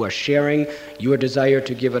attempting, who are sharing your desire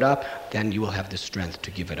to give it up, then you will have the strength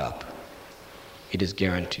to give it up. It is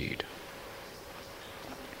guaranteed.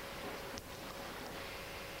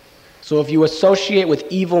 So if you associate with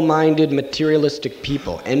evil-minded, materialistic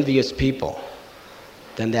people, envious people,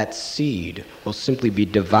 then that seed will simply be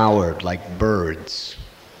devoured like birds.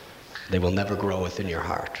 They will never grow within your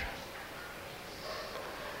heart.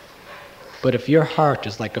 But if your heart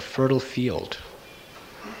is like a fertile field,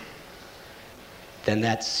 then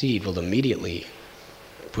that seed will immediately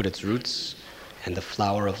put its roots, and the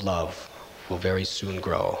flower of love will very soon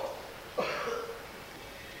grow.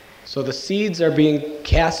 So the seeds are being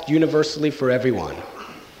cast universally for everyone,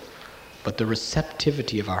 but the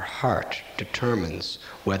receptivity of our heart determines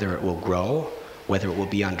whether it will grow, whether it will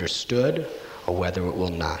be understood, or whether it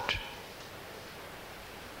will not.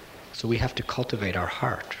 So we have to cultivate our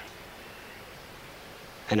heart.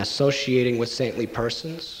 And associating with saintly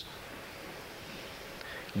persons,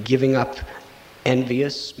 giving up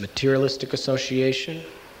envious, materialistic association,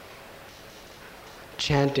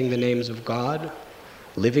 chanting the names of God,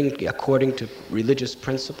 living according to religious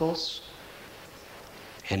principles,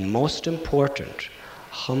 and most important,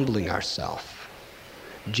 humbling ourselves,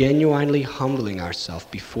 genuinely humbling ourselves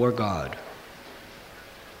before God,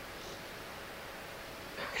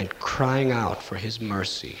 and crying out for His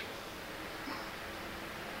mercy.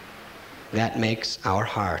 That makes our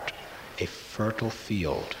heart a fertile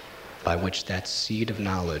field by which that seed of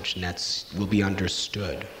knowledge will be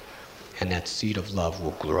understood, and that seed of love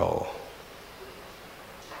will grow.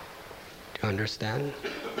 Do you understand?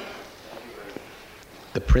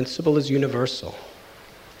 The principle is universal,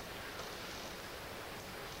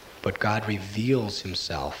 but God reveals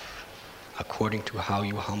Himself according to how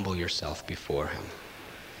you humble yourself before Him.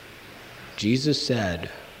 Jesus said,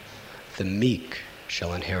 "The meek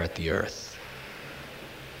shall inherit the earth."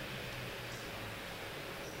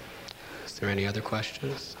 Is there any other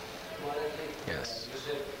questions? Yes. You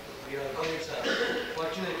said we are comets are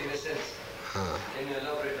fortunate in a sense. Can you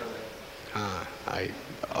elaborate on that? I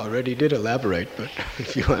already did elaborate, but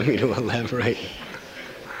if you want me to elaborate.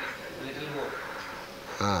 A little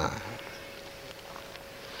more.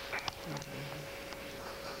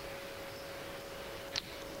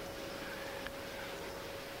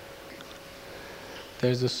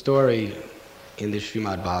 There's a story in the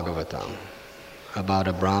Srimad Bhagavatam about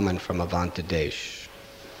a Brahmin from Avantadesh.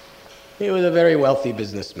 He was a very wealthy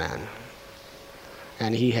businessman,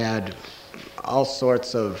 and he had all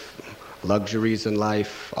sorts of luxuries in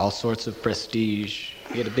life, all sorts of prestige.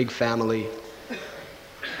 He had a big family,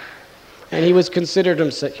 and he was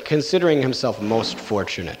considering himself most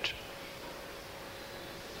fortunate.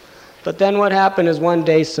 But then what happened is one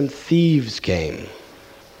day some thieves came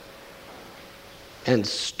and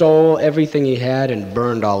stole everything he had and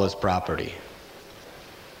burned all his property.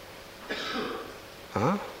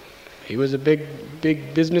 He was a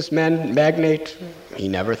big businessman, magnate. He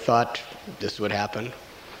never thought this would happen.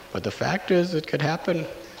 But the fact is, it could happen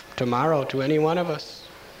tomorrow to any one of us.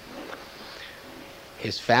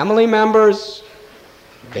 His family members,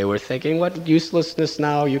 they were thinking, what uselessness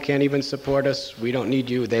now, you can't even support us, we don't need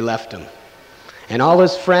you, they left him. And all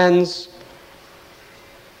his friends,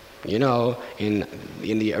 you know, in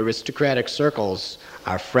the aristocratic circles,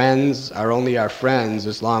 our friends are only our friends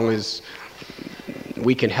as long as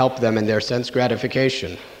we can help them in their sense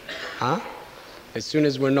gratification. As soon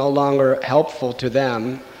as we're no longer helpful to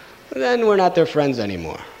them, then we're not their friends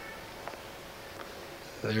anymore.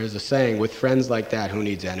 There's a saying, with friends like that, who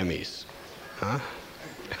needs enemies?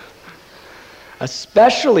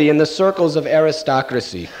 Especially in the circles of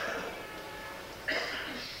aristocracy.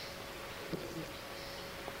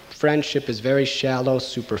 Friendship is very shallow,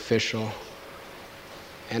 superficial,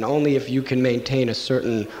 and only if you can maintain a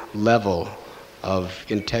certain level of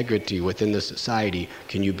integrity within the society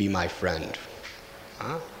can you be my friend.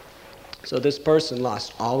 So this person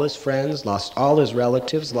lost all his friends, lost all his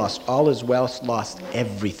relatives, lost all his wealth, lost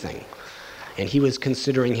everything. And he was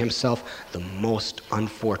considering himself the most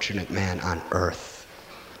unfortunate man on earth.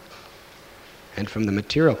 And from the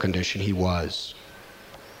material condition, he was.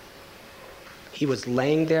 He was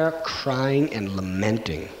laying there crying and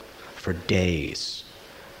lamenting for days.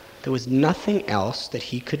 There was nothing else that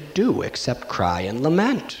he could do except cry and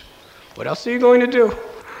lament. What else are you going to do?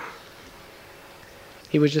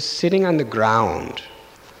 He was just sitting on the ground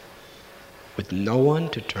with no one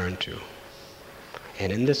to turn to.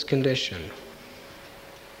 And in this condition,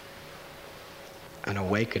 an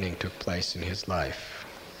awakening took place in his life.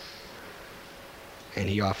 And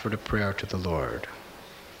he offered a prayer to the Lord.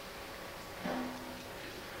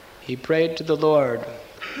 He prayed to the Lord,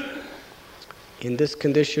 "In this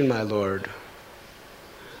condition, my Lord,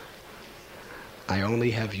 I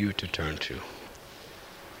only have you to turn to.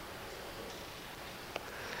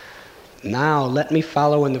 Now let me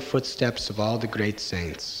follow in the footsteps of all the great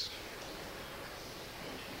saints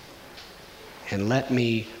and let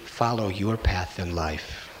me follow your path in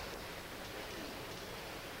life.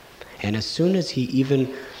 And as soon as he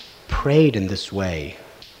even prayed in this way,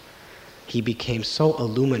 he became so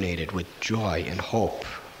illuminated with joy and hope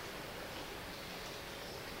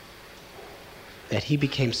that he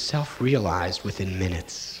became self-realized within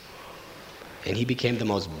minutes. And he became the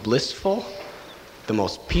most blissful, the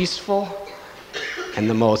most peaceful, and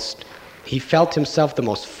he felt himself the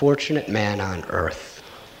most fortunate man on earth.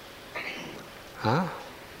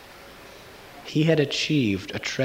 He had achieved a